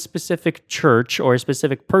written to a specific church or a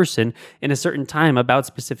specific person in a certain time about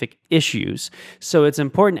specific issues. So it's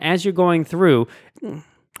important as you're going through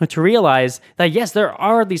to realize that, yes, there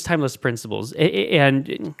are these timeless principles.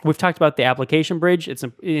 And we've talked about the application bridge,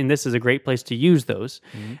 and this is a great place to use those.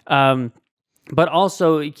 But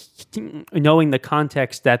also knowing the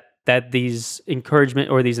context that these encouragement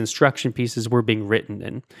or these instruction pieces were being written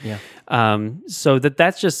in. Yeah. So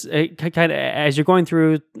that's just kind of, as you're going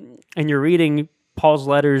through and you're reading Paul's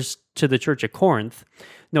letters to the church of Corinth,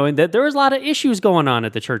 knowing that there was a lot of issues going on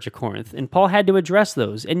at the church of Corinth, and Paul had to address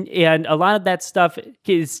those. And a lot of that stuff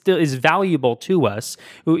is valuable to us,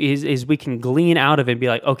 is we can glean out of it and be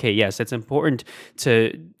like, okay, yes, it's important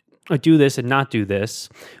to do this and not do this.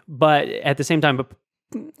 But at the same time,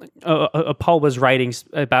 Paul was writing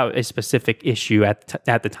about a specific issue at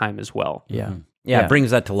the time as well. Yeah. Yeah, it brings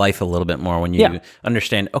that to life a little bit more when you Yeah.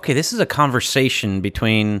 understand, okay, this is a conversation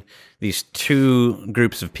between these two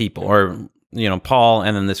groups of people, or, Paul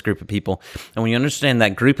and then this group of people. And when you understand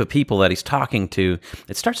that group of people that he's talking to,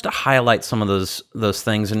 it starts to highlight some of those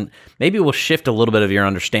things, and maybe it will shift a little bit of your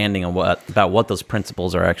understanding of about what those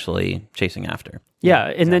principles are actually chasing after.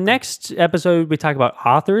 Yeah, in the next episode, we talk about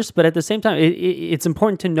authors, but at the same time, it's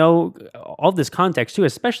important to know all this context too,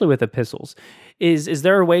 especially with epistles. Is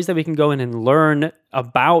there are ways that we can go in and learn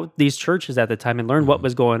about these churches at the time and learn what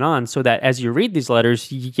was going on, so that as you read these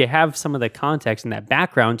letters, you have some of the context and that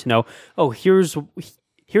background to know, oh, here's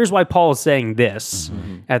why Paul is saying this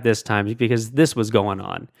at this time, because this was going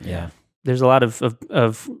on. Yeah. There's a lot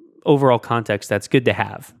of overall context that's good to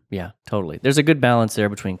have. Yeah, totally. There's a good balance there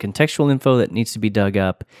between contextual info that needs to be dug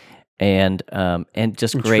up and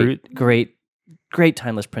just great great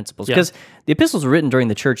timeless principles. Yeah. Because the epistles were written during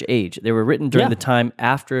the church age. They were written during Yeah. the time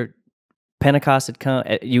after Pentecost had come.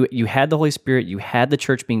 You had the Holy Spirit. You had the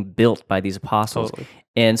church being built by these apostles. Totally.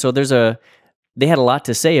 And so they had a lot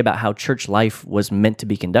to say about how church life was meant to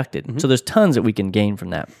be conducted. Mm-hmm. So there's tons that we can gain from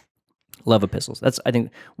that. Love epistles. I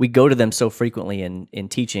think we go to them so frequently in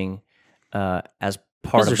teaching as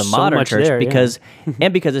part of there's the so modern much church there, yeah.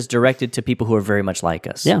 because it's directed to people who are very much like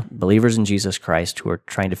us. Yeah. Believers in Jesus Christ who are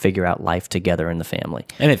trying to figure out life together in the family.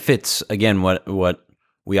 And it fits, again, what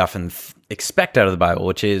we often expect out of the Bible,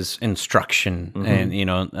 which is instruction and,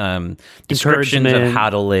 descriptions of Encouragement.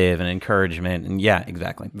 how to live and encouragement. And yeah,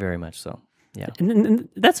 exactly. Very much so. Yeah. And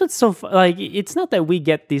that's what's so like. It's not that we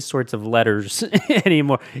get these sorts of letters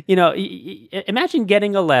anymore. Imagine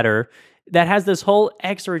getting a letter that has this whole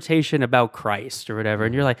exhortation about Christ or whatever,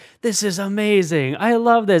 and you're like, "This is amazing! I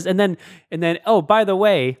love this." And then, oh, by the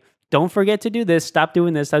way, don't forget to do this. Stop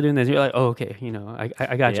doing this. Stop doing this. You're like, "Oh, okay,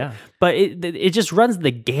 I got Yeah. you." But it just runs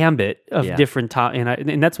the gambit of Yeah. different topics,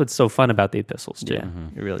 and that's what's so fun about the epistles too. Yeah.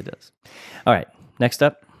 It really does. All right. Next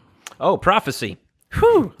up. Oh, prophecy.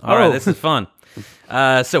 Whew. All right, this is fun.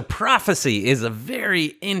 So prophecy is a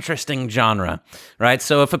very interesting genre, right?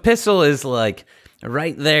 So if epistle is like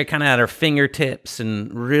right there, kind of at our fingertips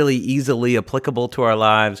and really easily applicable to our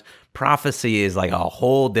lives, prophecy is like a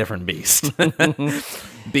whole different beast.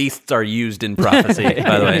 Beasts are used in prophecy,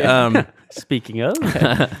 by the way. Speaking of,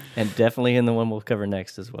 And definitely in the one we'll cover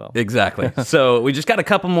next as well. Exactly. So we just got a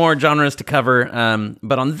couple more genres to cover,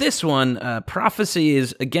 but on this one, prophecy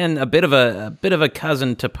is again a bit of a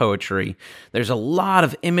cousin to poetry. There's a lot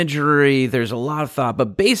of imagery, there's a lot of thought,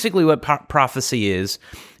 but basically, what prophecy is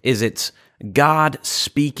it's God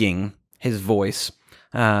speaking His voice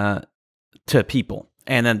to people.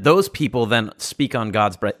 And then those people then speak on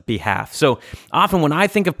God's behalf. So often when I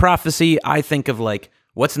think of prophecy, I think of like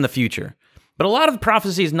what's in the future. But a lot of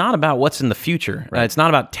prophecy is not about what's in the future. It's not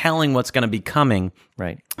about telling what's going to be coming.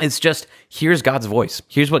 Right. It's just, here's God's voice.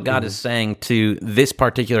 Here's what God is saying to this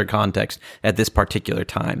particular context at this particular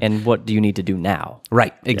time. And what do you need to do now?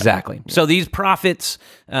 Right, exactly. So these prophets,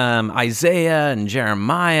 Isaiah and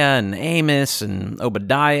Jeremiah and Amos and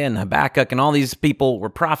Obadiah and Habakkuk and all these people were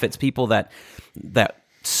prophets, people that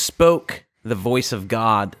spoke the voice of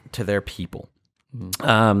God to their people.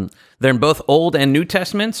 They're in both Old and New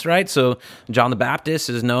Testaments, right? So John the Baptist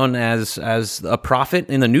is known as a prophet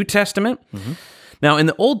in the New Testament. Now, in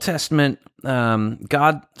the Old Testament,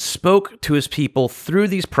 God spoke to His people through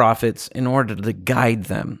these prophets in order to guide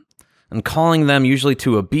them and calling them usually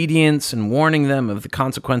to obedience and warning them of the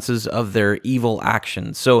consequences of their evil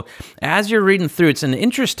actions. So as you're reading through, it's an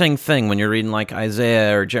interesting thing when you're reading like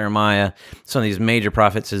Isaiah or Jeremiah, some of these major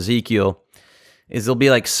prophets, Ezekiel, is there'll be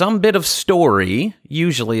like some bit of story,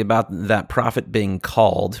 usually about that prophet being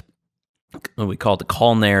called. We call it the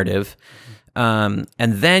call narrative. And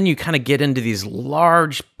then you kind of get into these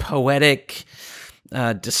large, poetic,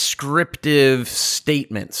 descriptive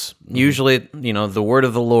statements. Usually, the word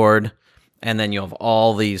of the Lord, and then you have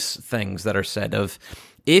all these things that are said of,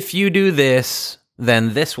 if you do this,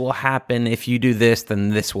 then this will happen. If you do this, then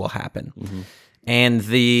this will happen. And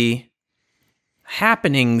the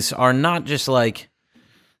happenings are not just like,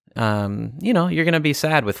 you're going to be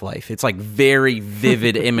sad with life. It's like very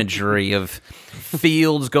vivid imagery of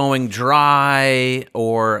fields going dry,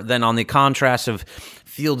 or then on the contrast of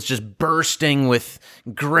fields just bursting with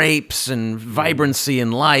grapes and vibrancy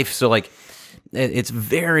and life. So like, it's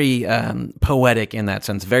very poetic in that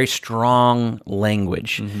sense, very strong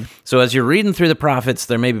language. So as you're reading through the prophets,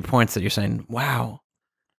 there may be points that you're saying, wow,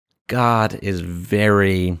 God is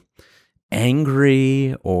very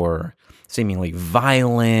angry or seemingly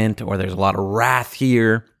violent, or there's a lot of wrath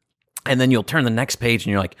here. And then you'll turn the next page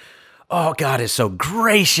and you're like, oh, God is so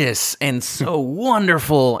gracious and so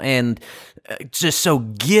wonderful and just so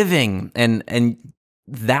giving. And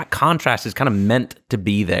that contrast is kind of meant to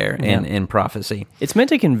be there in prophecy. It's meant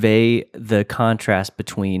to convey the contrast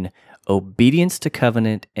between obedience to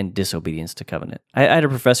covenant and disobedience to covenant. I had a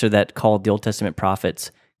professor that called the Old Testament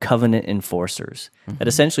prophets covenant enforcers. That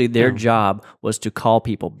essentially their job was to call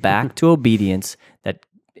people back to obedience,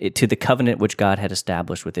 to the covenant which God had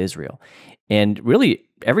established with Israel. And really,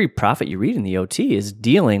 every prophet you read in the OT is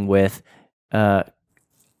dealing with the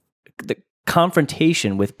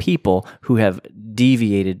confrontation with people who have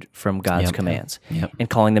deviated from God's commands and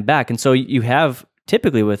calling them back. And so you have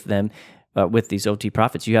typically with them, with these OT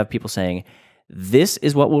prophets, you have people saying, this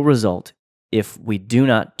is what will result if we do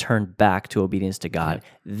not turn back to obedience to God.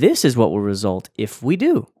 This is what will result if we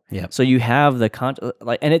do. Yeah. So you have the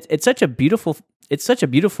and it's such a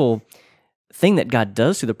beautiful thing that God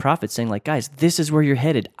does through the prophets, saying like, guys, this is where you're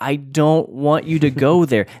headed. I don't want you to go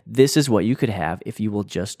there. This is what you could have if you will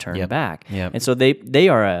just turn back. Yep. And so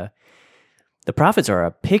the prophets are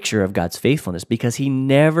a picture of God's faithfulness because he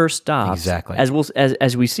never stops. Exactly.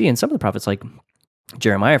 As we see in some of the prophets, like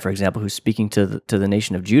Jeremiah, for example, who's speaking to the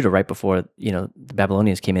nation of Judah right before the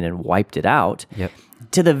Babylonians came in and wiped it out. Yep.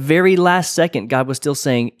 To the very last second, God was still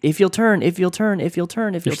saying, if you'll turn, if you'll turn, if you'll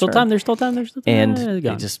turn, if you'll turn. There's still time. And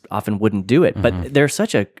they just often wouldn't do it. But they're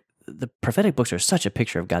the prophetic books are such a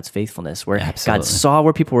picture of God's faithfulness, where God saw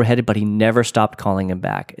where people were headed, but he never stopped calling them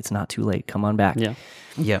back. It's not too late. Come on back. Yeah.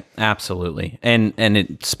 Yeah, absolutely. And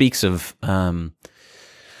it speaks of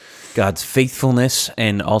God's faithfulness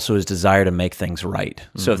and also his desire to make things right.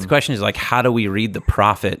 So if the question is like, how do we read the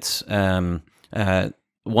prophets?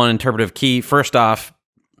 One interpretive key, first off,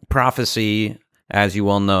 prophecy, as you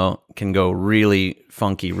well know, can go really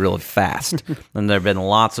funky really fast. And there have been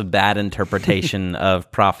lots of bad interpretation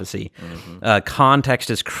of prophecy.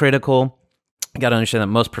 Context is critical. You got to understand that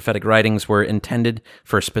most prophetic writings were intended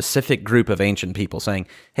for a specific group of ancient people, saying,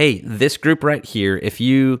 hey, this group right here, if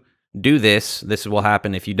you do this, this will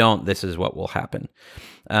happen. If you don't, this is what will happen.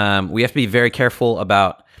 We have to be very careful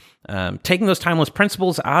about taking those timeless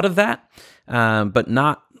principles out of that, but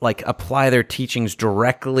not like apply their teachings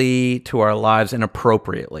directly to our lives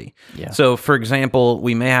inappropriately. Yeah. So, for example,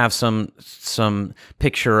 we may have some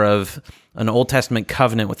picture of an Old Testament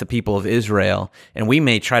covenant with the people of Israel, and we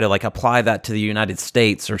may try to like apply that to the United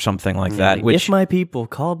States or something like that. Which, if my people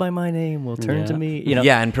called by my name will turn to me,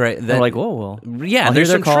 and pray. They're like, whoa, well, yeah, I'll there's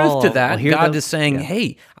hear some their call, truth to that. I'll hear God the- is saying,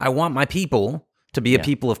 hey, I want my people to be a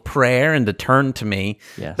people of prayer and to turn to me.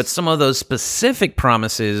 Yes. But some of those specific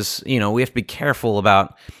promises, we have to be careful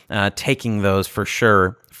about taking those for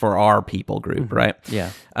sure for our people group, right? Yeah.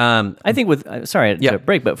 I think sorry to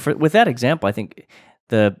break, but with that example, I think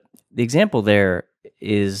the example there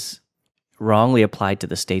is wrongly applied to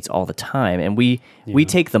the states all the time. And we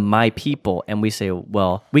take the my people and we say,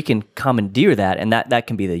 well, we can commandeer that, and that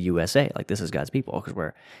can be the USA. Like, this is God's people because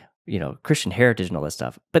we're Christian heritage and all that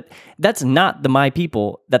stuff. But that's not the my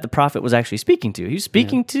people that the prophet was actually speaking to. He was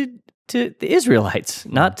speaking to the Israelites,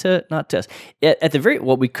 not to us. At the very,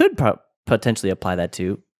 what we could potentially apply that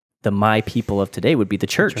to, the my people of today would be the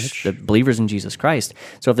church, the believers in Jesus Christ.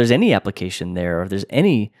 So if there's any application there, or if there's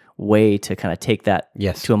any way to kind of take that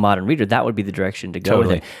to a modern reader, that would be the direction to go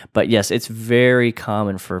with it. But yes, it's very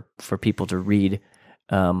common for people to read,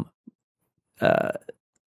 like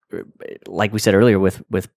we said earlier,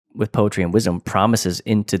 with poetry and wisdom, promises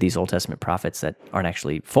into these Old Testament prophets that aren't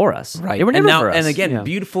actually for us. Right. They were never for us. And again,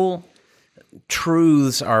 beautiful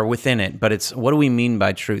truths are within it, but it's, what do we mean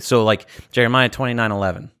by truth? So like Jeremiah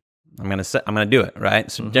 29:11. I'm gonna do it, right?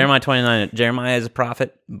 So Jeremiah 29, Jeremiah is a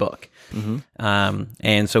prophet book.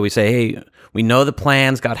 And so we say, hey, we know the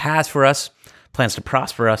plans God has for us, plans to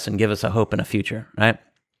prosper us and give us a hope and a future, right?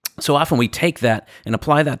 So often we take that and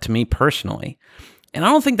apply that to me personally. And I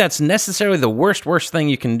don't think that's necessarily the worst thing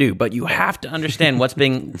you can do, but you have to understand what's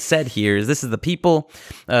being said here is this is the people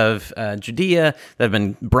of Judea that have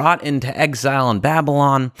been brought into exile in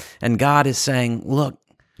Babylon, and God is saying, look,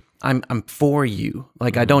 I'm for you.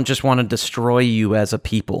 Like, I don't just want to destroy you as a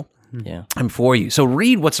people. Yeah. I'm for you. So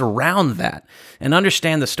read what's around that and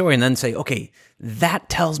understand the story, and then say, okay, that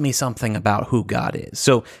tells me something about who God is.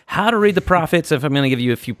 So how to read the prophets, if I'm going to give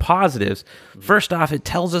you a few positives, first off, it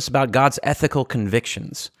tells us about God's ethical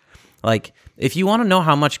convictions. Like, if you want to know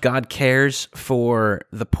how much God cares for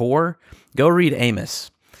the poor, go read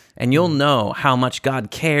Amos. And you'll know how much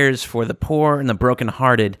God cares for the poor and the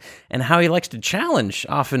brokenhearted, and how he likes to challenge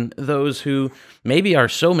often those who maybe are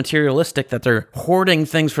so materialistic that they're hoarding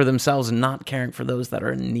things for themselves and not caring for those that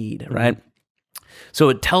are in need, right? So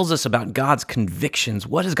it tells us about God's convictions.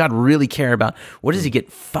 What does God really care about? What does he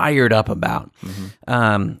get fired up about?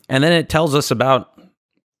 And then it tells us about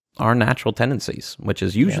our natural tendencies, which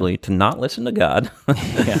is usually to not listen to God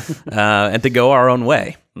and to go our own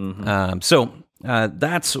way. So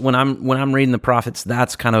that's when I'm reading the prophets,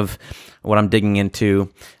 that's kind of what I'm digging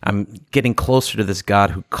into. I'm getting closer to this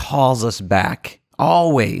God who calls us back,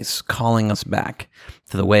 always calling us back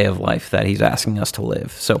to the way of life that he's asking us to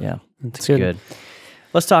live. So yeah, that's good.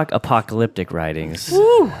 Let's talk apocalyptic writings.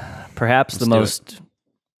 Perhaps the most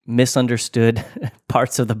misunderstood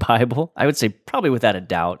parts of the Bible. I would say probably without a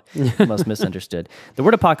doubt, the most misunderstood. The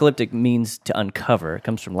word apocalyptic means to uncover. It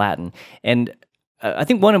comes from Latin. And I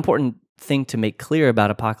think one important thing to make clear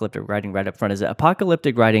about apocalyptic writing right up front is that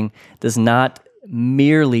apocalyptic writing does not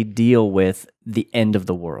merely deal with the end of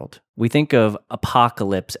the world. We think of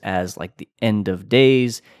apocalypse as like the end of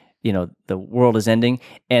days, the world is ending,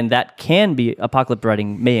 and that can be apocalyptic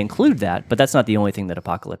writing may include that, but that's not the only thing that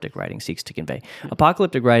apocalyptic writing seeks to convey.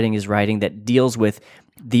 Apocalyptic writing is writing that deals with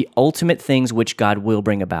the ultimate things which God will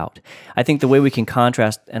bring about. I think the way we can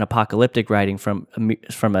contrast an apocalyptic writing from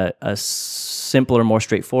a simpler, more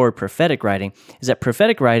straightforward prophetic writing is that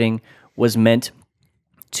prophetic writing was meant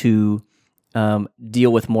to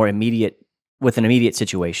deal with an immediate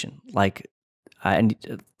situation, like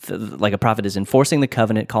a prophet is enforcing the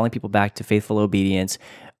covenant, calling people back to faithful obedience,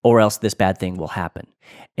 or else this bad thing will happen.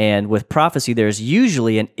 And with prophecy, there's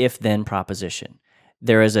usually an if-then proposition.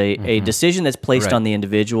 There is a decision that's placed on the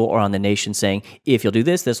individual or on the nation saying, if you'll do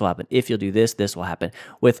this, this will happen. If you'll do this, this will happen.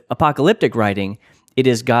 With apocalyptic writing, it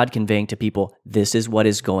is God conveying to people, this is what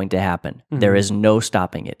is going to happen. There is no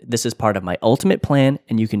stopping it. This is part of my ultimate plan,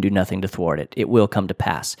 and you can do nothing to thwart it. It will come to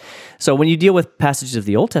pass. So when you deal with passages of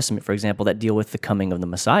the Old Testament, for example, that deal with the coming of the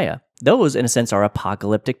Messiah, those, in a sense, are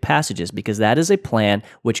apocalyptic passages because that is a plan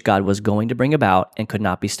which God was going to bring about and could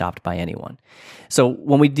not be stopped by anyone. So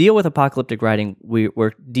when we deal with apocalyptic writing,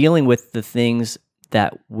 we're dealing with the things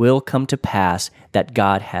that will come to pass that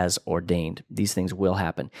God has ordained. These things will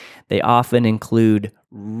happen. They often include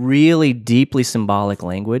really deeply symbolic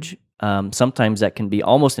language. Sometimes that can be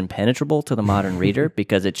almost impenetrable to the modern reader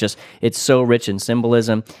because it's so rich in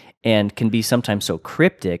symbolism and can be sometimes so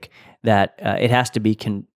cryptic that it has to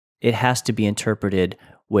be interpreted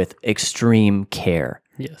with extreme care.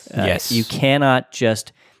 Yes. You can't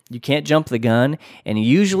jump the gun. And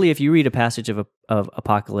usually, if you read a passage of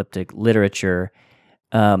apocalyptic literature,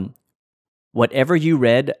 whatever you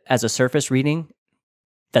read as a surface reading,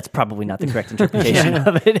 that's probably not the correct interpretation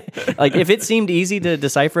of it. Like, if it seemed easy to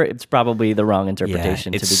decipher, it's probably the wrong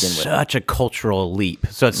interpretation to begin with. It's such a cultural leap.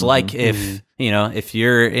 So it's like if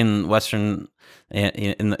you're in Western,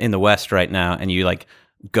 in the West right now, and you like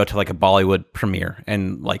go to like a Bollywood premiere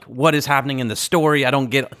and like what is happening in the story, I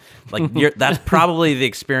don't get that's probably the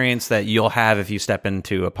experience that you'll have if you step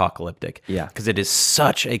into apocalyptic. Yeah, because it is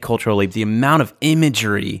such a cultural leap. The amount of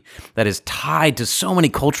imagery that is tied to so many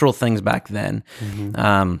cultural things back then,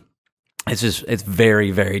 it's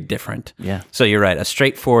very, very different. Yeah. So you're right. A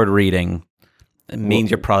straightforward reading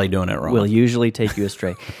means you're probably doing it wrong. Will usually take you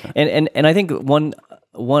astray. and I think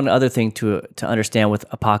one other thing to understand with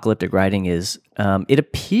apocalyptic writing is it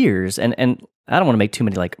appears, and I don't want to make too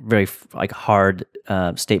many very hard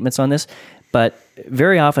statements on this, but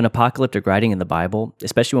very often apocalyptic writing in the Bible,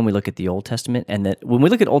 especially when we look at the Old Testament, and that when we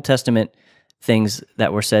look at Old Testament things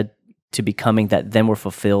that were said to be coming that then were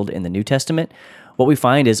fulfilled in the New Testament, what we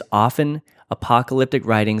find is often apocalyptic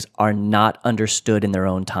writings are not understood in their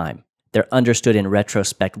own time. They're understood in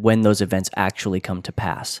retrospect when those events actually come to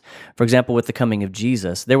pass. For example, with the coming of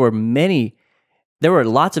Jesus, there were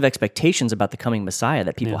lots of expectations about the coming Messiah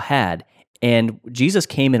that people had, and Jesus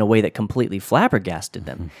came in a way that completely flabbergasted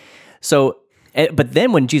them. So, but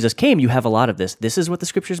then when Jesus came, you have a lot of this. This is what the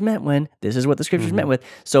Scriptures meant when. This is what the Scriptures meant with.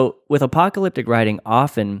 So, with apocalyptic writing,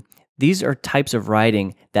 often these are types of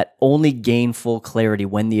writing that only gain full clarity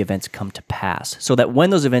when the events come to pass. So that when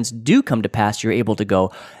those events do come to pass, you're able to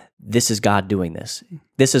go, this is God doing this.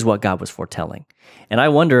 This is what God was foretelling. And I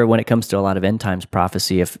wonder when it comes to a lot of end times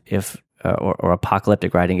prophecy, or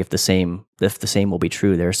apocalyptic writing, if the same will be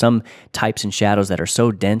true. There are some types and shadows that are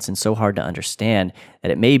so dense and so hard to understand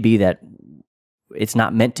that it may be that it's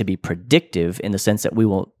not meant to be predictive in the sense that we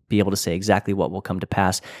won't be able to say exactly what will come to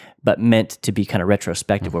pass, but meant to be kind of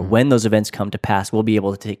retrospective, where when those events come to pass, we'll be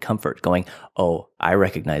able to take comfort going, oh, I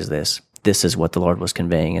recognize this. This is what the Lord was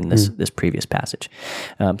conveying in this previous passage.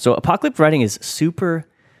 So apocalyptic writing is super,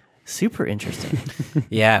 super interesting.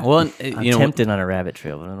 Yeah, well, I'm tempted on a rabbit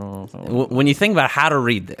trail, but I don't know. When you think about how to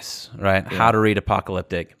read this, right? Yeah. How to read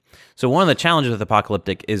apocalyptic. So one of the challenges with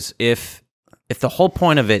apocalyptic is if the whole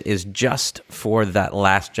point of it is just for that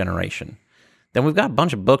last generation, then we've got a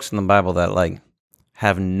bunch of books in the Bible that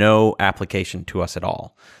have no application to us at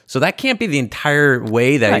all. So that can't be the entire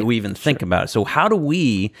way that we even think about it. So how do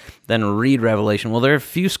we then read Revelation? Well, there are a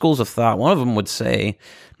few schools of thought. One of them would say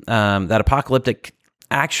that apocalyptic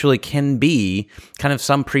actually can be kind of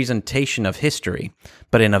some presentation of history,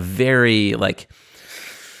 but in a very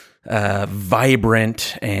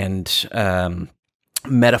vibrant and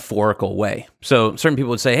metaphorical way. So certain people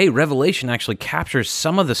would say, hey, Revelation actually captures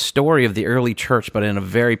some of the story of the early church, but in a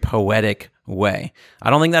very poetic way. I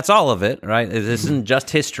don't think that's all of it, right? This isn't just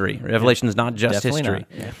history. Revelation is not just history. Not.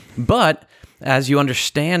 Yeah. But as you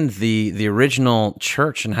understand the original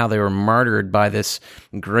church and how they were martyred by this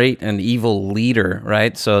great and evil leader,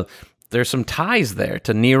 right? So there's some ties there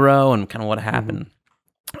to Nero and kind of what happened.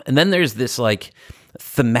 And then there's this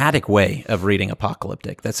thematic way of reading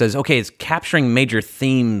apocalyptic that says, okay, it's capturing major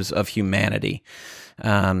themes of humanity.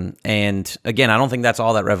 And again, I don't think that's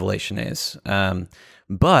all that Revelation is.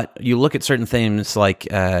 But you look at certain things like,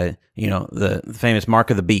 the famous mark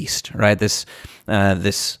of the beast, right? This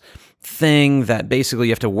thing that basically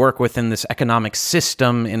you have to work within this economic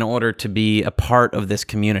system in order to be a part of this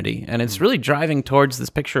community. And it's really driving towards this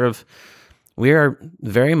picture of we are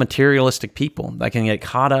very materialistic people that can get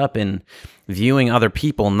caught up in viewing other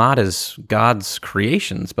people not as God's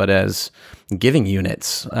creations, but as giving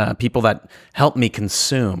units, people that help me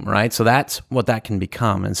consume, right? So that's what that can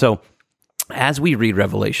become. And so as we read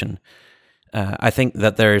Revelation, I think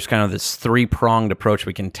that there's kind of this three-pronged approach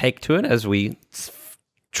we can take to it as we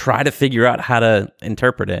try to figure out how to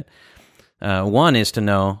interpret it. One is to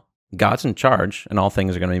know God's in charge and all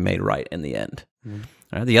things are going to be made right in the end.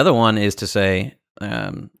 Mm-hmm. The other one is to say,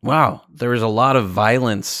 wow, there is a lot of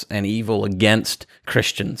violence and evil against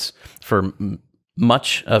Christians for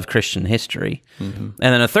much of Christian history. Mm-hmm.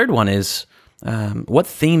 And then a third one is, what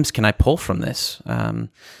themes can I pull from this?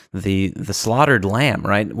 The slaughtered lamb,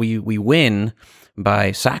 right? We win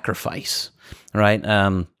by sacrifice,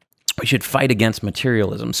 right? We should fight against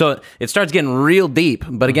materialism. So it starts getting real deep.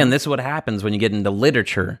 But again, this is what happens when you get into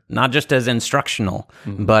literature, not just as instructional,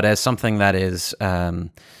 but as something that is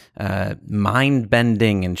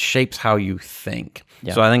mind-bending and shapes how you think.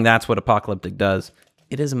 Yeah. So I think that's what apocalyptic does.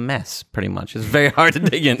 It is a mess, pretty much. It's very hard to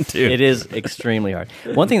dig into. It is extremely hard.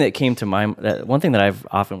 One thing that came to mind, one thing that I've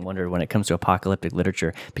often wondered when it comes to apocalyptic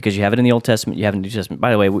literature, because you have it in the Old Testament, you have it in the New Testament.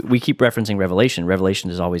 By the way, we keep referencing Revelation. Revelation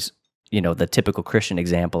is always, the typical Christian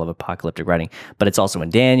example of apocalyptic writing, but it's also in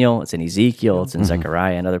Daniel, it's in Ezekiel, it's in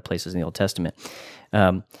Zechariah, and other places in the Old Testament.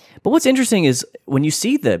 But what's interesting is when you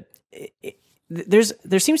see there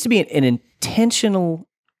seems to be an intentional.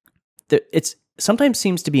 It's sometimes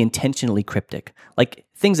seems to be intentionally cryptic, like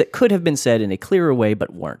things that could have been said in a clearer way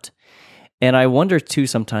but weren't. And I wonder too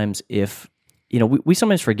sometimes if we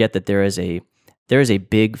sometimes forget that there is a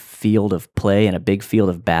big field of play and a big field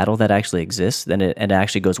of battle that actually exists, and it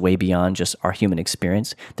actually goes way beyond just our human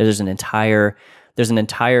experience. There's an entire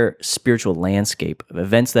spiritual landscape of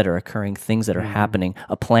events that are occurring, things that are happening,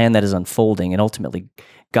 a plan that is unfolding, and ultimately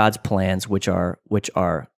God's plans, which are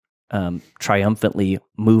triumphantly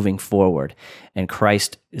moving forward, and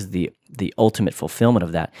Christ is the ultimate fulfillment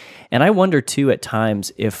of that. And I wonder too at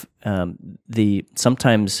times if the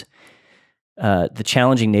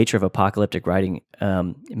challenging nature of apocalyptic writing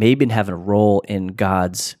may even have a role in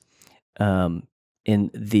God's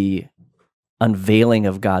in the unveiling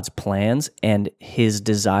of God's plans and His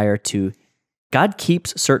desire to. God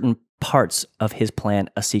keeps certain parts of His plan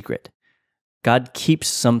a secret. God keeps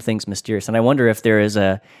some things mysterious, and I wonder if there's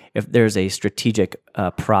a strategic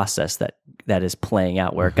process that is playing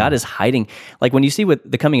out where God is hiding, like when you see with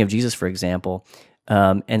the coming of Jesus, for example,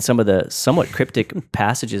 and some of the somewhat cryptic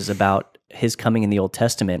passages about His coming in the Old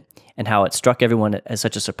Testament and how it struck everyone as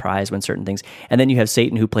such a surprise when certain things, and then you have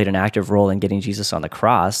Satan who played an active role in getting Jesus on the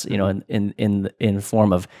cross, in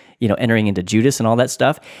form of entering into Judas and all that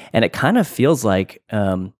stuff, and it kind of feels like.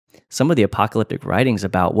 Some of the apocalyptic writings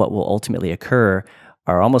about what will ultimately occur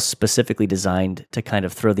are almost specifically designed to kind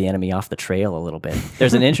of throw the enemy off the trail a little bit.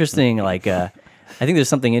 There's an interesting, I think there's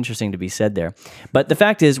something interesting to be said there. But the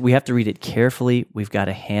fact is, we have to read it carefully. We've got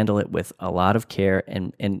to handle it with a lot of care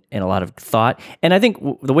and a lot of thought. And I think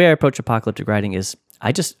the way I approach apocalyptic writing is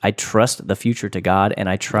I trust the future to God, and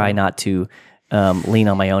I try not to lean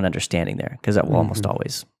on my own understanding there, because that will almost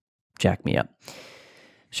always jack me up.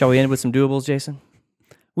 Shall we end with some doables, Jason?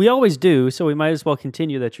 We always do, so we might as well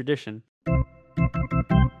continue that tradition.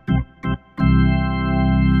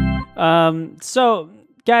 So,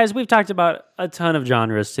 guys, we've talked about a ton of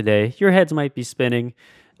genres today. Your heads might be spinning.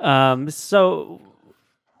 So,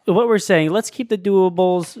 what we're saying, let's keep the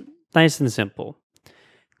doables nice and simple.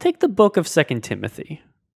 Take the book of 2 Timothy,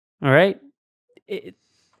 all right?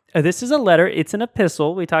 This is a letter. It's an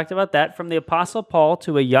epistle. We talked about that, from the Apostle Paul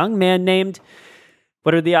to a young man named,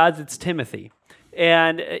 what are the odds it's Timothy?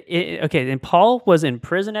 And Paul was in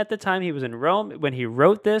prison at the time. He was in Rome when he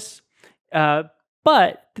wrote this.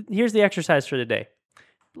 But here's the exercise for today.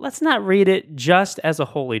 Let's not read it just as a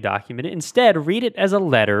holy document. Instead, read it as a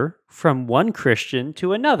letter from one Christian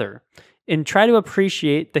to another, and try to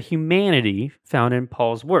appreciate the humanity found in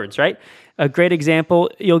Paul's words, right? A great example,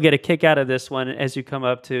 you'll get a kick out of this one as you come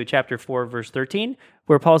up to chapter 4, verse 13,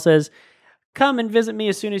 where Paul says, "Come and visit me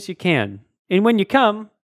as soon as you can. And when you come,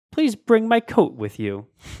 please bring my coat with you."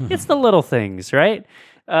 It's the little things, right?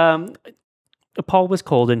 Paul was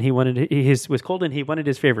cold and he wanted his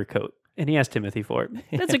favorite coat, and he asked Timothy for it.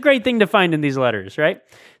 That's a great thing to find in these letters, right?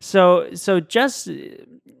 So just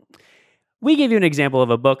we give you an example of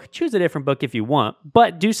a book. Choose a different book if you want,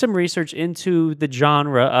 but do some research into the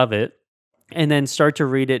genre of it, and then start to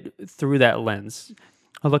read it through that lens.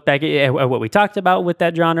 I'll look back at what we talked about with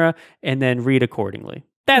that genre, and then read accordingly.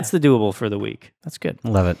 That's the doable for the week. That's good.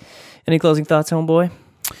 Love it. Any closing thoughts, homeboy?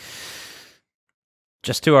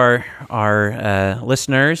 Just to our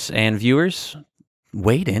listeners and viewers,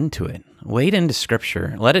 wade into it. Wade into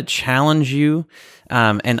Scripture. Let it challenge you,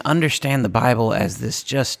 and understand the Bible as this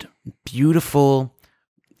just beautiful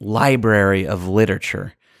library of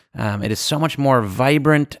literature. It is so much more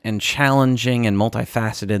vibrant and challenging and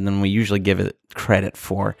multifaceted than we usually give it credit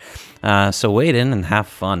for. So wade in and have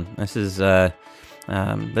fun. This is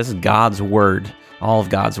God's word, all of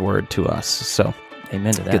God's word to us. So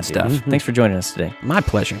Amen to that. Good stuff. Dude. Thanks for joining us today. my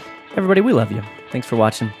pleasure. Everybody, we love you. Thanks for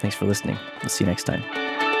watching. Thanks for listening. We'll see you next time.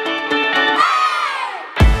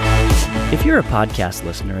 If you're a podcast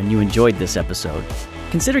listener and you enjoyed this episode,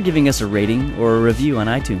 consider giving us a rating or a review on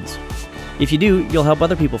iTunes. If you do, you'll help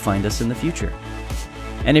other people find us in the future.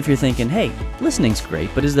 And if you're thinking, hey, listening's great,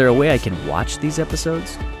 but is there a way I can watch these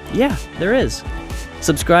episodes? Yeah, there is.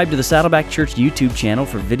 Subscribe to the Saddleback Church YouTube channel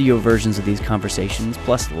for video versions of these conversations,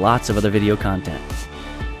 plus lots of other video content.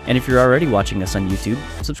 And if you're already watching us on YouTube,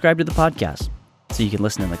 subscribe to the podcast so you can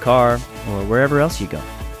listen in the car or wherever else you go.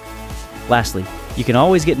 Lastly, you can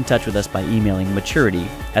always get in touch with us by emailing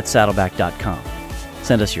maturity@saddleback.com.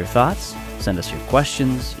 Send us your thoughts, send us your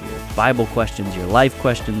questions, your Bible questions, your life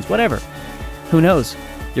questions, whatever. Who knows?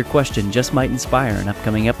 Your question just might inspire an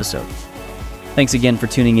upcoming episode. Thanks again for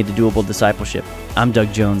tuning into Doable Discipleship. I'm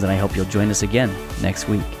Doug Jones, and I hope you'll join us again next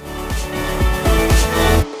week.